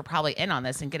owners were probably in on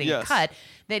this and getting a cut.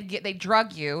 They'd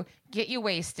drug you, get you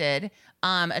wasted.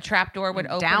 A trapdoor would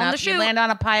open Down up. the chute. You'd land on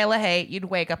a pile of hay. You'd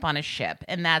wake up on a ship,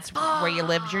 and that's where you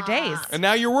lived your days. And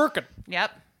now you're working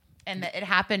Yep. And it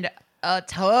happened a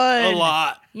ton. a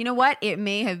lot. You know what? It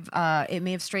may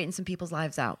have straightened some people's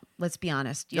lives out. Let's be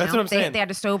honest. That's what I'm saying. They had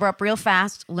to sober up real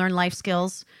fast, learn life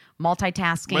skills,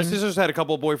 multitasking. My sister's had a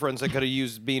couple of boyfriends that could have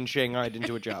used being shanghaied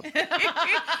into a job.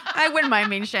 I wouldn't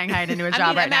mind being shanghaied into a job I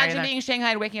mean, right now. imagine either. being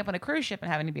shanghaied, waking up on a cruise ship,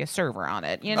 and having to be a server on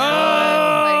it. You know,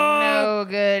 like no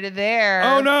good there.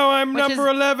 Oh no, I'm Which number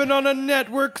is- 11 on a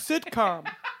network sitcom.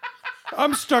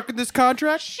 I'm stuck in this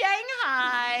contract.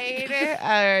 Shanghai.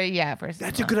 Yeah, first.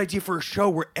 That's a good idea for a show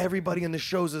where everybody in the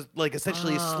show's is like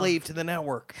essentially a slave to the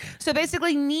network. So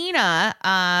basically, Nina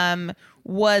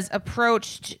was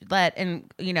approached,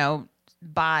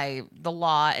 by the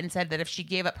law, and said that if she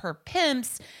gave up her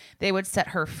pimps, they would set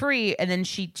her free. And then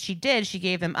she did. She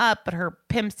gave them up, but her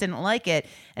pimps didn't like it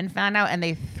and found out, and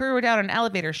they threw her down an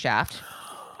elevator shaft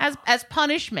as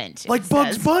punishment. Like it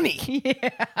Bugs says. Bunny.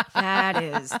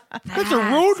 That's That's a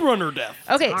Roadrunner death.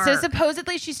 Okay, so Dark.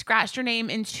 supposedly she scratched her name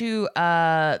into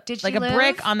Did like she a live?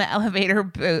 brick on the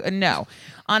elevator. No,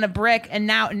 on a brick, and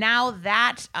now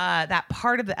that that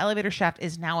part of the elevator shaft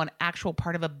is now an actual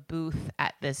part of a booth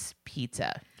at this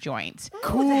pizza joint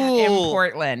Cool. in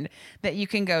Portland that you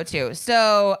can go to.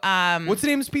 So What's the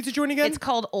name of this pizza joint again? it's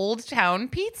called Old Town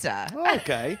Pizza. Oh,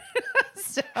 okay.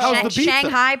 So, How's the pizza?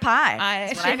 Shanghai pie.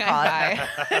 That's what I call it. Shanghai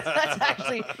pie. That's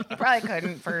actually, you probably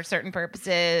couldn't for certain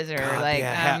purposes or but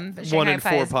one Shanghai in pie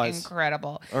four is pies.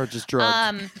 incredible. Or just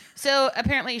drugs. So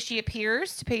apparently she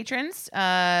appears to patrons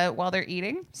while they're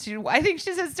eating. So I think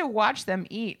she says to watch them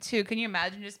eat too. Can you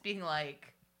imagine just being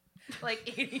like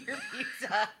eating your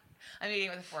pizza? I'm eating it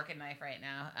with a fork and knife right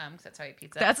now, because that's how I eat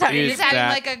pizza. That's how you Is just having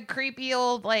that- like a creepy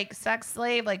old sex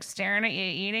slave staring at you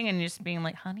eating and just being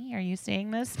like, "Honey, are you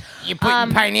seeing this?" You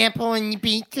putting pineapple in your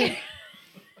pizza?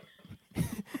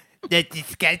 That's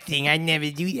disgusting. I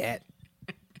never do that.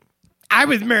 I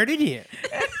was murdered here.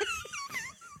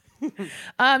 You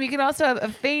can also have a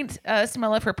faint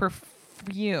smell of her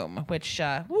perfume, which,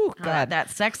 God. that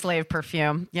sex slave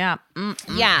perfume. Yeah.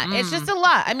 Yeah, it's just a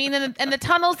lot. I mean, and the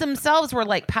tunnels themselves were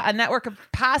like a network of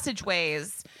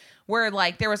passageways where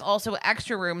there was also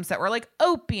extra rooms that were like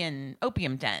opium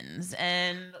dens.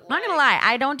 And I'm not gonna lie,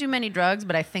 I don't do many drugs,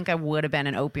 but I think I would have been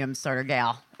an opium sort of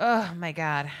gal. oh my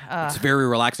God. It's very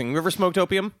relaxing. You ever smoked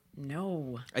opium?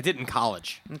 No. I did in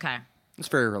college. Okay. It's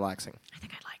very relaxing. I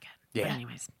think I'd like it. Yeah. But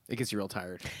anyways. It gets you real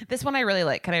tired. This one I really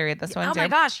like. Can I read this one Oh too? my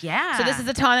gosh, yeah. So this is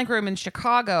the Tonic Room in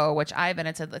Chicago, which I've been.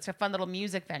 It's a fun little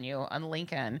music venue on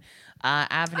Lincoln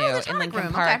Avenue the in Tonic Lincoln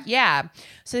Room, Park. okay. Yeah.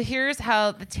 So here's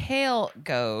how the tale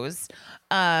goes: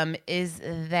 is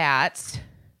that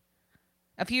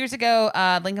a few years ago,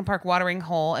 Lincoln Park Watering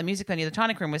Hole, a music venue, the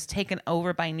Tonic Room, was taken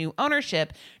over by new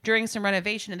ownership. During some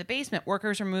renovation in the basement,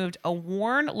 workers removed a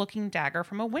worn-looking dagger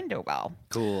from a window well.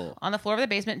 Cool. On the floor of the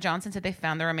basement, Johnson said they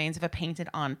found the remains of a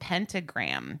painted-on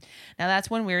pentagram. Now, that's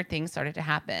when weird things started to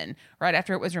happen. Right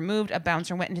after it was removed, a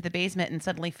bouncer went into the basement and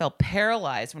suddenly felt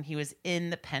paralyzed when he was in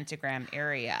the pentagram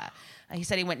area. He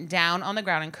said he went down on the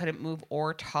ground and couldn't move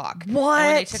or talk. What? And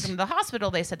when they took him to the hospital,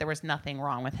 they said there was nothing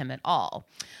wrong with him at all.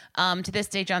 To this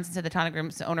day, Johnson said the Tonic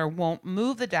Room's owner won't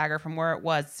move the dagger from where it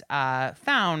was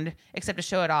found, except to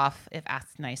show it off if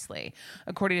asked nicely.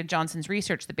 According to Johnson's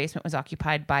research, the basement was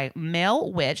occupied by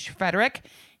male witch Frederick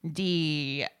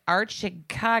D.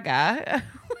 Archicaga.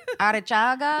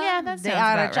 Arichaga? Yeah, that The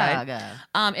sounds about right.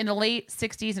 Arichaga. In the late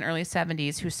 60s and early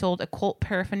 70s, who sold occult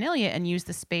paraphernalia and used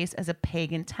the space as a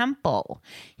pagan temple.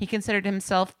 He considered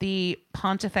himself the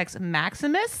Pontifex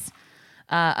Maximus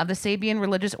of the Sabian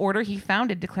religious order he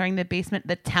founded, declaring the basement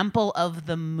the Temple of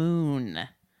the Moon.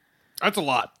 That's a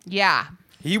lot. Yeah.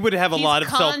 He would have a He's lot of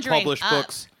conjuring self-published up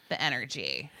books. the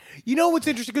energy. You know what's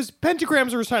interesting? Because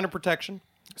pentagrams are a sign of protection.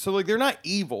 So like they're not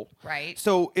evil. Right.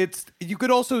 So you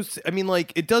could also, I mean,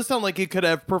 like it does sound like it could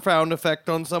have profound effect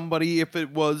on somebody if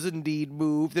it was indeed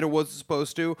moved that it wasn't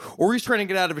supposed to, or he's trying to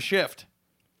get out of a shift.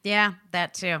 Yeah,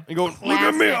 that too. And going, look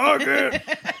at me, I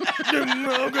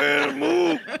can't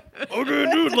move. I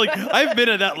can't do it. Like, I've been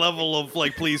at that level of,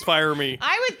 like, please fire me.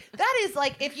 That is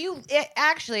like, if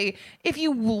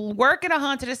you work in a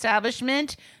haunted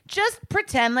establishment, just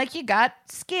pretend like you got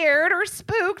scared or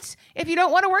spooked if you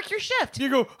don't want to work your shift. You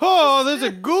go, oh, there's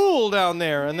a ghoul down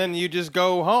there. And then you just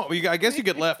go home. I guess you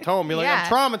get left home. You're like, Yeah.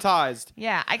 I'm traumatized.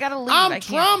 Yeah, I gotta leave. I'm I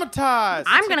can't. traumatized.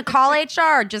 I'm going to call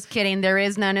HR. Just kidding. There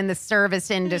is none in the service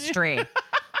industry.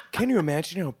 Can you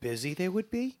imagine how busy they would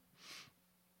be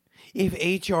if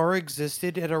HR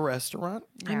existed at a restaurant?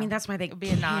 I mean, that's why they It would be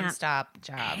a can't nonstop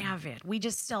job. have it. We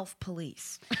just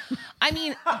self-police. I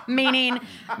mean,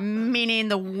 meaning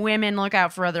the women look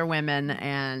out for other women,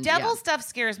 and devil yeah. stuff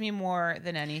scares me more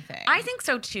than anything. I think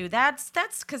so too. That's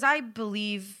because I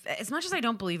believe, as much as I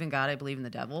don't believe in God, I believe in the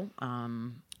devil.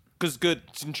 Because good,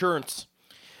 it's insurance.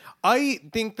 I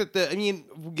think that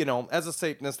as a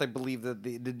Satanist, I believe that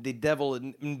the devil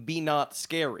be not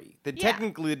scary. That Yeah.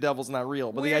 technically the devil's not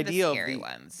real, but We're the idea the scary of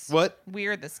ones. What?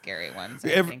 We're the scary ones. I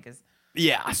Every- think is.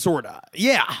 Yeah, sorta.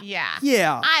 Yeah. Yeah.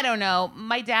 Yeah. I don't know.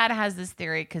 My dad has this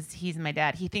theory because he's my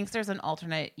dad. He thinks there's an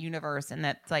alternate universe and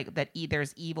that's like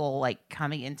there's evil like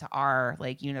coming into our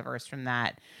like universe from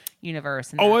that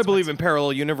universe. And Oh, I that's believe what's- in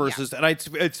parallel universes, and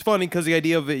it's funny because the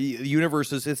idea of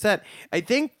universes is that I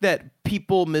think that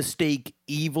people mistake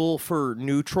evil for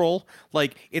neutral.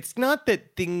 Like it's not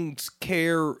that things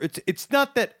care. It's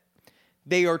not that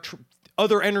they are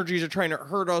other energies are trying to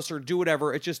hurt us or do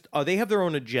whatever. It's just they have their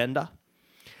own agenda,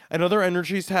 and other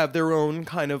energies have their own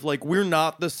kind of like we're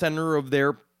not the center of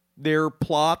their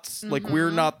plots. Like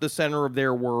we're not the center of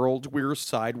their world. We're a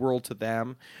side world to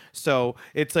them. So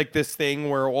it's like this thing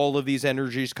where all of these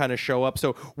energies kind of show up.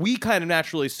 So we kind of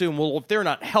naturally assume, well, if they're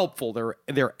not helpful,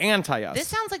 they're anti us. This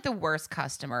sounds like the worst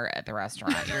customer at the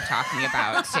restaurant you're talking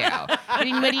about too.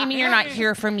 What do you mean you're not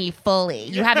here for me fully?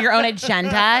 You have your own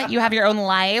agenda. You have your own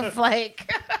life.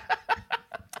 Like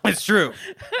It's true.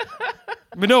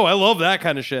 But no, I love that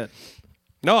kind of shit.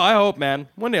 No, I hope, man.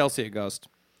 One day I'll see a ghost.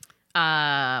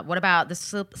 What about the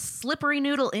Slippery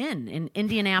Noodle Inn in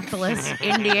Indianapolis,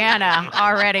 Indiana?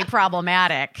 Already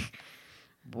problematic.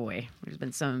 Boy, there's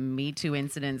been some Me Too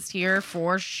incidents here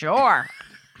for sure.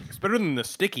 It's better than the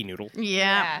sticky noodle.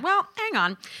 Yeah. Well, hang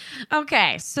on.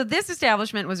 Okay, so this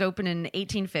establishment was opened in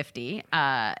 1850,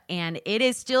 and it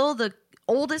is still the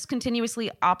oldest continuously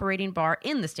operating bar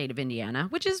in the state of Indiana,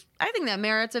 which is, I think that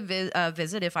merits a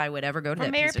visit if I would ever go to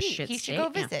that Mayor piece of Pete, shit he should state.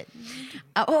 go Yeah. visit.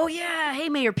 Oh, yeah. Hey,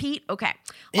 Mayor Pete. Okay.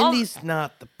 Indy's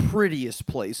not the prettiest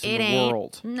place in the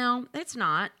world. No, it's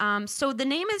not. So the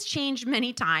name has changed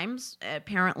many times.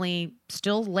 Apparently,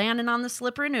 still landing on the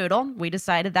Slippery Noodle. We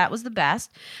decided that was the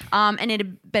best. And it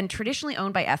had been traditionally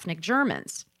owned by ethnic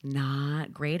Germans.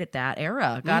 Not great at that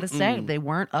era. Gotta say, they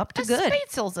weren't up to A good.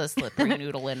 Spatzel's a slippery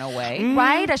noodle in a way.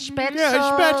 Right? A spätzle. Yeah,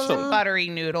 a spätzle. Buttery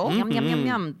noodle. Yum, yum, yum,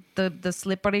 yum. The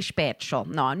slippery spätzle.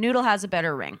 No, noodle has a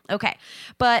better ring. Okay.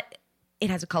 But it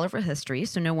has a colorful history,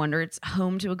 so no wonder it's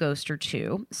home to a ghost or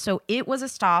two. So it was a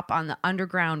stop on the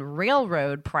Underground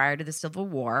Railroad prior to the Civil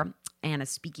War, and a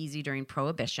speakeasy during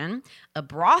Prohibition, a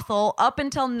brothel up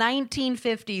until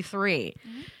 1953.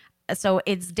 So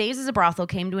its days as a brothel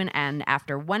came to an end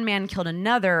after one man killed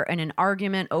another in an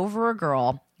argument over a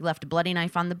girl. He left a bloody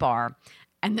knife on the bar.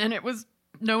 And then it was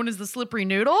known as the Slippery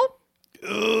Noodle.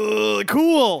 Ugh,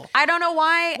 cool. I don't know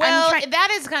why. Well, that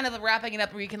is kind of wrapping it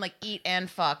up where you can like eat and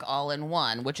fuck all in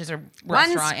one, which is a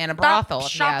restaurant and a brothel.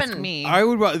 If you ask shopping. me. I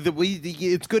would.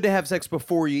 It's good to have sex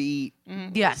before you eat.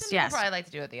 Yes, People yes. probably like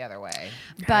to do it the other way.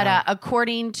 But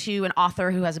according to an author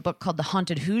who has a book called The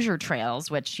Haunted Hoosier Trails,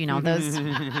 which, you know, those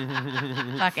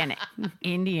fucking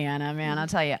Indiana, man, I'll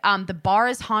tell you. The bar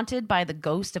is haunted by the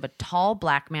ghost of a tall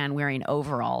black man wearing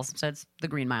overalls. So it's the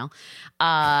Green Mile.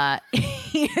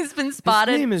 He has been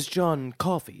spotted. His name is John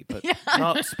Coffey, but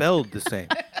not spelled the same.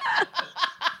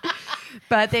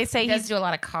 But they say He does he's do a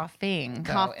lot of coughing.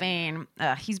 though. coughing.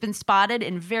 He's been spotted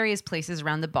in various places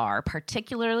around the bar,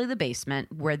 particularly the basement,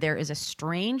 where there is a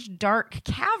strange dark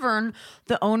cavern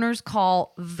the owners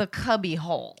call the Cubby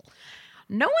Hole.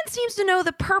 No one seems to know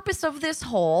the purpose of this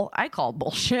hole. I call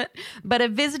bullshit. But a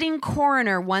visiting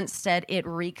coroner once said it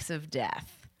reeks of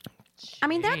death. I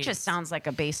mean, that just sounds like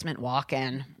a basement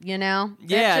walk-in, you know?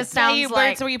 Yeah. It just Yeah, sounds where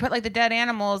like... it's where you put like the dead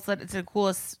animals. That it's the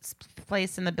coolest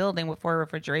place in the building for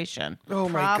refrigeration. Oh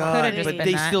my Probably. god! Could've just But been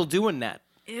they that. still doing that?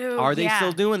 Ew, Are they yeah.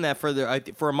 still doing that for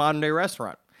a modern day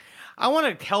restaurant? I want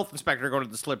a health inspector to go to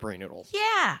the Slippery Noodle.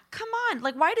 Yeah, come on.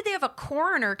 Like, why did they have a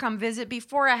coroner come visit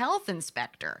before a health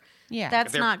inspector? Yeah.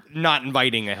 That's They're not.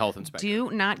 inviting a health inspector.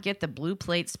 Do not get the blue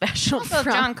plate special Also,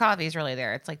 from John Coffey's really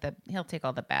there. It's like he'll take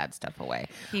all the bad stuff away.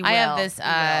 He I have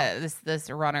will. this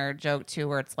runner joke too,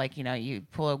 where it's like, you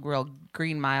pull a real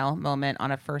Green Mile moment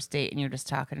on a first date, and you're just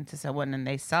talking to someone and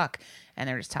they suck, and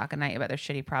they're just talking at you about their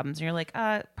shitty problems, and you're like,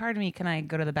 pardon me, can I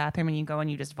go to the bathroom? And you go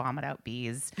and you just vomit out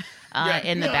bees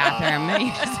in the bathroom, and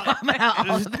you just vomit out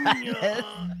all the badness.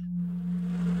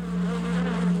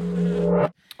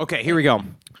 Okay, here we go.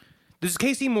 This is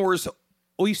Casey Moore's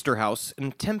Oyster House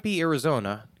in Tempe,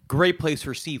 Arizona. Great place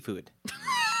for seafood.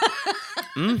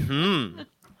 I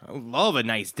love a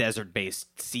nice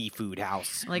desert-based seafood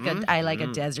house. I like a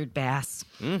desert bass.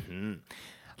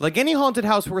 Like any haunted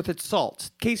house worth its salt,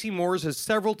 Casey Moore's has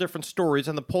several different stories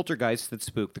on the poltergeists that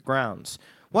spook the grounds.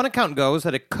 One account goes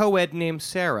that a co-ed named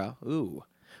Sarah, who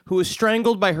was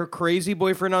strangled by her crazy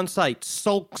boyfriend on site,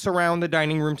 sulks around the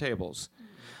dining room tables.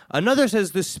 Another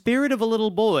says the spirit of a little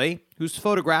boy, whose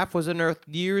photograph was unearthed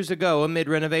years ago amid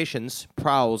renovations,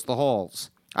 prowls the halls.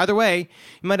 Either way,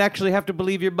 you might actually have to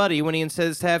believe your buddy when he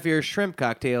insists half your shrimp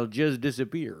cocktail just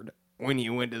disappeared when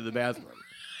you went to the bathroom.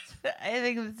 I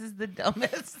think this is the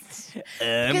dumbest.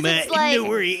 But like- don't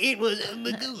worry, it was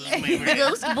the ghost.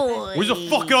 Ghost boy. Where's the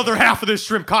fucking other half of this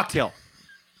shrimp cocktail?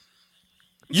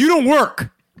 You don't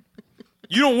work.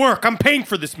 You don't work. I'm paying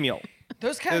for this meal.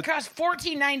 Those kind of cost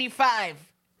 $14.95.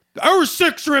 There were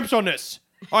 6 shrimps on this.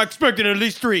 I expected at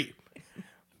least 3.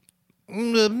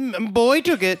 The boy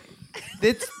took it.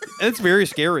 It's very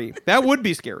scary. That would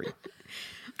be scary.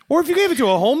 Or if you gave it to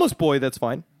a homeless boy, that's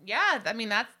fine. Yeah, I mean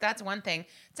that's one thing.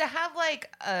 To have like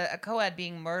a co-ed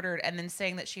being murdered and then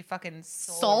saying that she fucking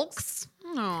sulks.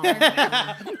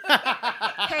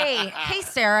 Hey,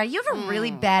 Sarah, you have a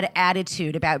really bad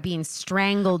attitude about being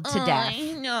strangled to death.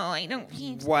 No, I don't.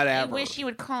 Whatever. I wish he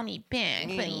would call me back,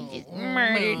 but he just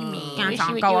murdered me. I wish Don't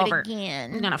he would go do over. it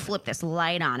again. I'm gonna flip this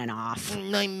light on and off.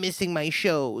 I'm missing my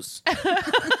shows.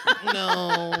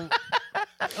 No.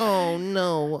 Oh,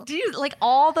 no. Do you like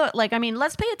all the like? I mean,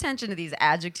 let's pay attention to these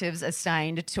adjectives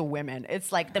assigned to women.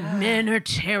 It's like the men are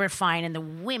terrifying and the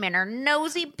women are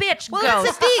nosy bitch Well,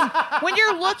 ghosts. that's the thing. When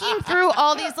you're looking through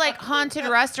all these like haunted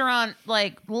restaurant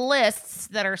like lists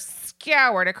that are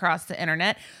scoured across the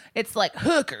internet, it's like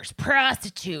hookers,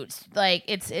 prostitutes, like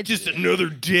it's Just another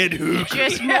dead hooker.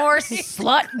 Just more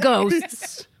slut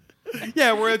ghosts.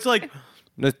 Yeah, where it's like,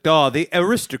 the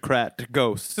aristocrat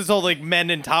ghosts. It's all like men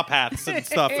in top hats and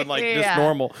stuff and like just Yeah.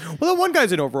 normal. Well, the one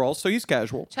guy's in overalls, so he's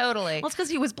casual. totally. Well, it's because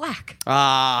he was black.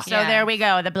 Ah. So Yeah. there we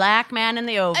go. The black man in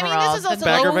the I overalls. mean, this is also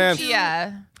Bagger low- Vance.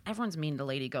 Yeah. Everyone's mean to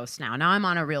lady ghosts now. Now I'm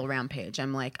on a real rampage.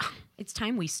 I'm like, it's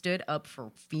time we stood up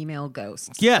for female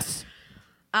ghosts. Yes.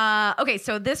 Okay,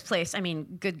 so this place, I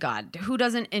mean, good God, who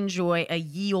doesn't enjoy a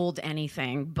ye old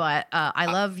anything? But I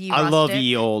love ye I love rustic.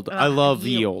 ye old. I love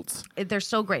Ye ye Olde. olds. They're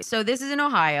so great. So this is in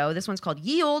Ohio. This one's called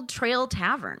Ye Old Trail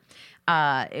Tavern.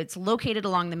 It's located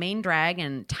along the main drag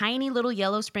in tiny little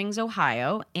Yellow Springs,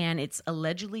 Ohio, and it's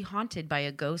allegedly haunted by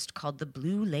a ghost called the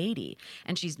Blue Lady.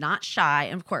 And she's not shy.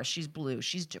 And of course, she's blue.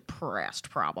 She's depressed,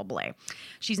 probably.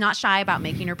 She's not shy about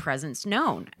making her presence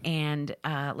known. And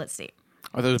let's see.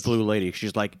 Oh, there's a blue lady.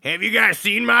 She's like, have you guys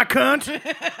seen my cunt?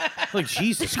 Like,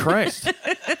 Jesus Christ.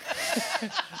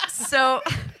 So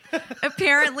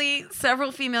apparently,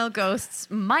 several female ghosts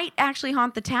might actually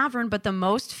haunt the tavern, but the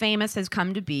most famous has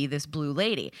come to be this Blue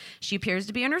Lady. She appears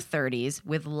to be in her 30s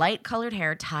with light colored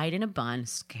hair tied in a bun,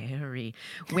 scary,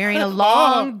 wearing a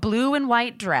long blue and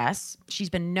white dress. She's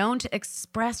been known to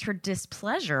express her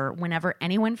displeasure whenever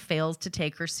anyone fails to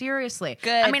take her seriously.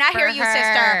 Good I mean, I for hear you, her.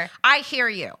 sister. I hear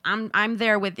you. I'm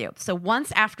there with you. So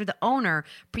once after the owner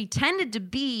pretended to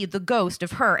be the ghost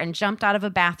of her and jumped out of a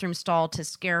bathroom stall to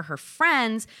scare her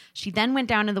friends, she then went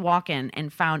down to the walk-in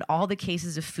and found all the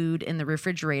cases of food in the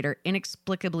refrigerator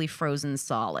inexplicably frozen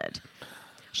solid.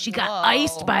 She got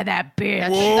iced by that bitch.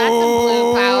 She got some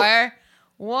blue power.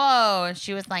 Whoa. And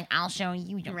she was like, I'll show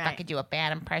you. You don't Right. fucking do a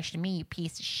bad impression of me, you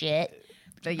piece of shit.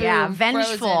 But yeah, Boom,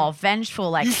 vengeful,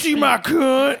 frozen. like You see my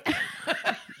cunt?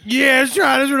 Yeah, that's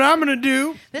right. That's what I'm going to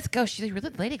do. This ghost, the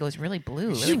lady goes really blue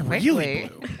really She's quickly. really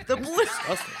blue. the blue.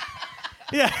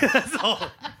 Yeah, that's all.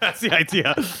 That's the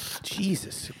idea.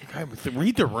 Jesus.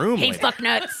 Read the room. Hey, lady. fuck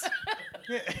nuts.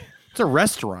 It's a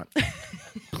restaurant.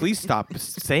 Please stop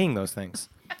saying those things.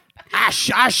 I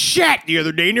shat the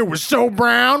other day and it was so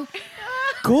brown.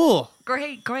 Cool.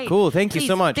 Great. Cool, thank you so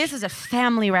Please, much. This is a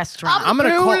family restaurant. I'm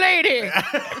going to call. lady.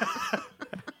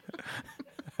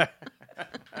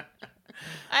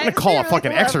 I'm gonna call a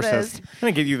fucking exorcist. I'm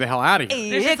gonna get you the hell out of here.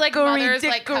 There's just like mothers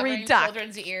like dickory covering dock.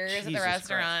 children's ears at the Jesus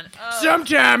restaurant. Oh.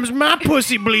 Sometimes my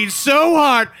pussy bleeds so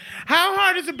hard. How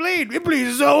hard does it bleed? It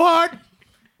bleeds so hard.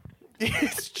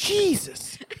 It's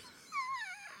Jesus.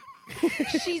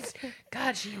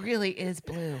 God, she really is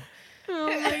blue. Oh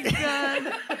my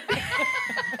God.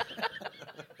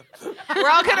 We're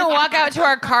all gonna walk out to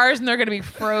our cars and they're gonna be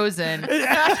frozen.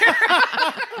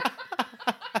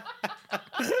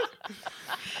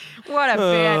 What a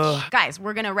bitch. Guys,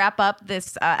 we're going to wrap up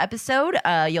this episode.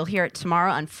 You'll hear it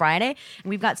tomorrow on Friday. And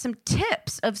we've got some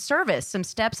tips of service, some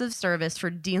steps of service for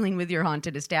dealing with your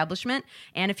haunted establishment,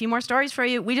 and a few more stories for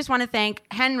you. We just want to thank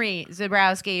Henry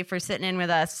Zebrowski for sitting in with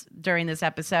us during this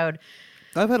episode.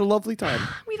 I've had a lovely time.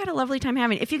 We've had a lovely time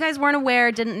having it. If you guys weren't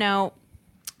aware, didn't know,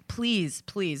 please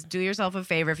do yourself a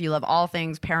favor if you love all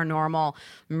things paranormal,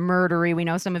 murdery. We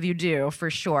know some of you do, for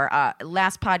sure.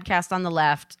 Last Podcast on the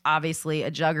Left, obviously a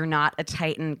juggernaut, a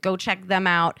titan. Go check them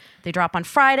out. They drop on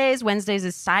Fridays. Wednesdays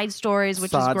is Side Stories, which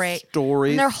is Side great.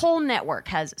 Stories. And their whole network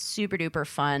has super duper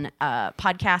fun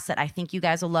podcasts that I think you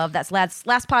guys will love. That's Last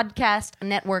Podcast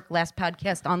Network, Last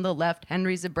Podcast on the Left,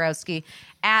 Henry Zebrowski,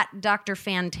 at Dr.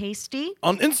 Fantasty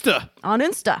On Insta. on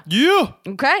Insta. Yeah.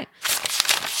 Okay.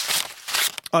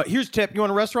 Here's a tip. You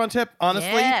want a restaurant tip? Honestly?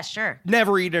 Yeah, sure.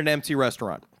 Never eat at an empty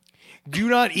restaurant. Do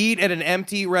not eat at an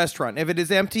empty restaurant. If it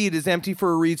is empty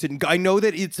for a reason. I know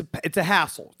that it's a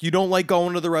hassle. You don't like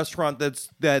going to the restaurant that's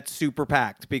super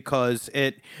packed because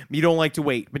you don't like to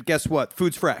wait. But guess what?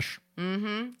 Food's fresh.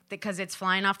 Because it's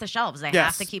flying off the shelves. They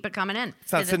Yes. have to keep it coming in.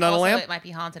 It's not Because sitting on a also lamp. it might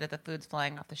be haunted if the food's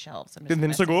flying off the shelves. I'm just And then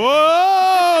it's gonna like,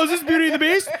 say whoa, is this Beauty and the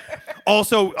Beast?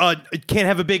 Also, it can't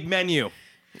have a big menu.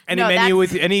 Any No, menu that's-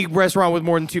 with any restaurant with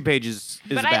more than 2 pages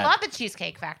is But bad. I love the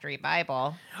Cheesecake Factory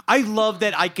Bible. I love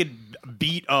that I could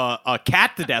beat a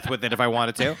cat to death with it if I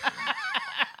wanted to.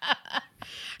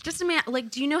 Just imagine, like,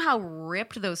 do you know how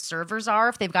ripped those servers are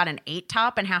if they've got an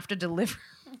 8-top and have to deliver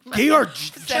They are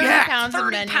 30 jacked. pounds of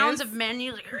 30 menus. pounds of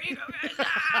menus? Like, here you go,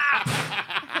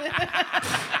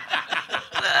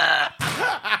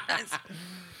 guys.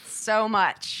 So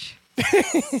much.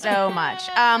 So much.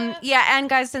 Yeah, and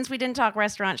guys, since we didn't talk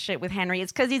restaurant shit with Henry,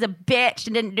 it's because he's a bitch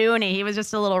and didn't do any. He was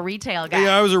just a little retail guy.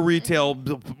 Yeah, I was a retail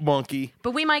monkey.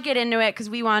 But we might get into it because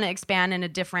we want to expand in a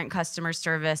different customer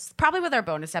service, probably with our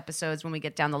bonus episodes when we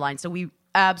get down the line. So we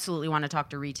absolutely want to talk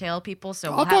to retail people.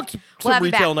 So I'll talk to some have you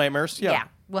retail back. nightmares. Yeah.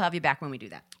 We'll have you back when we do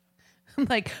that.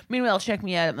 Like, meanwhile, check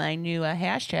me out at my new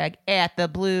hashtag at the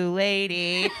Blue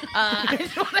Lady.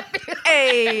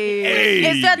 Hey,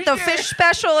 is that the fish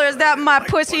special or is that my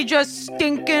pussy just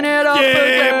stinking it up?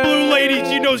 Yeah, Blue Lady,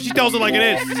 she knows, she tells it like it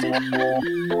is.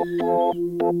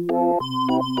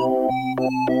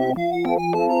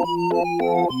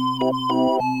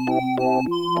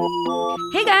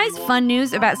 Hey guys, fun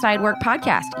news about Sidework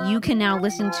Podcast. You can now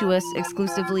listen to us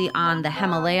exclusively on the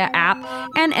Himalaya app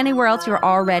and anywhere else you're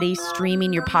already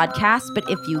streaming your podcast. But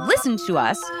if you listen to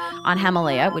us on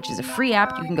Himalaya, which is a free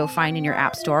app you can go find in your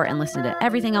app store and listen to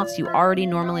everything else you already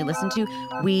normally listen to,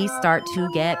 we start to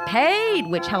get paid,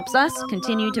 which helps us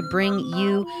continue to bring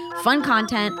you fun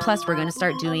content. Plus, we're going to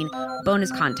start doing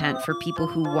bonus content for people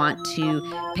who want to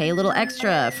pay a little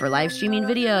extra for live streaming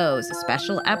videos,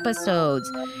 special episodes,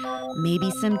 maybe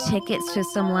some tickets to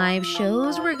some live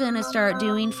shows we're going to start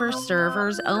doing for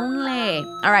servers only.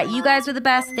 All right, you guys are the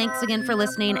best. Thanks again for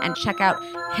listening, and check out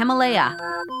Himalaya.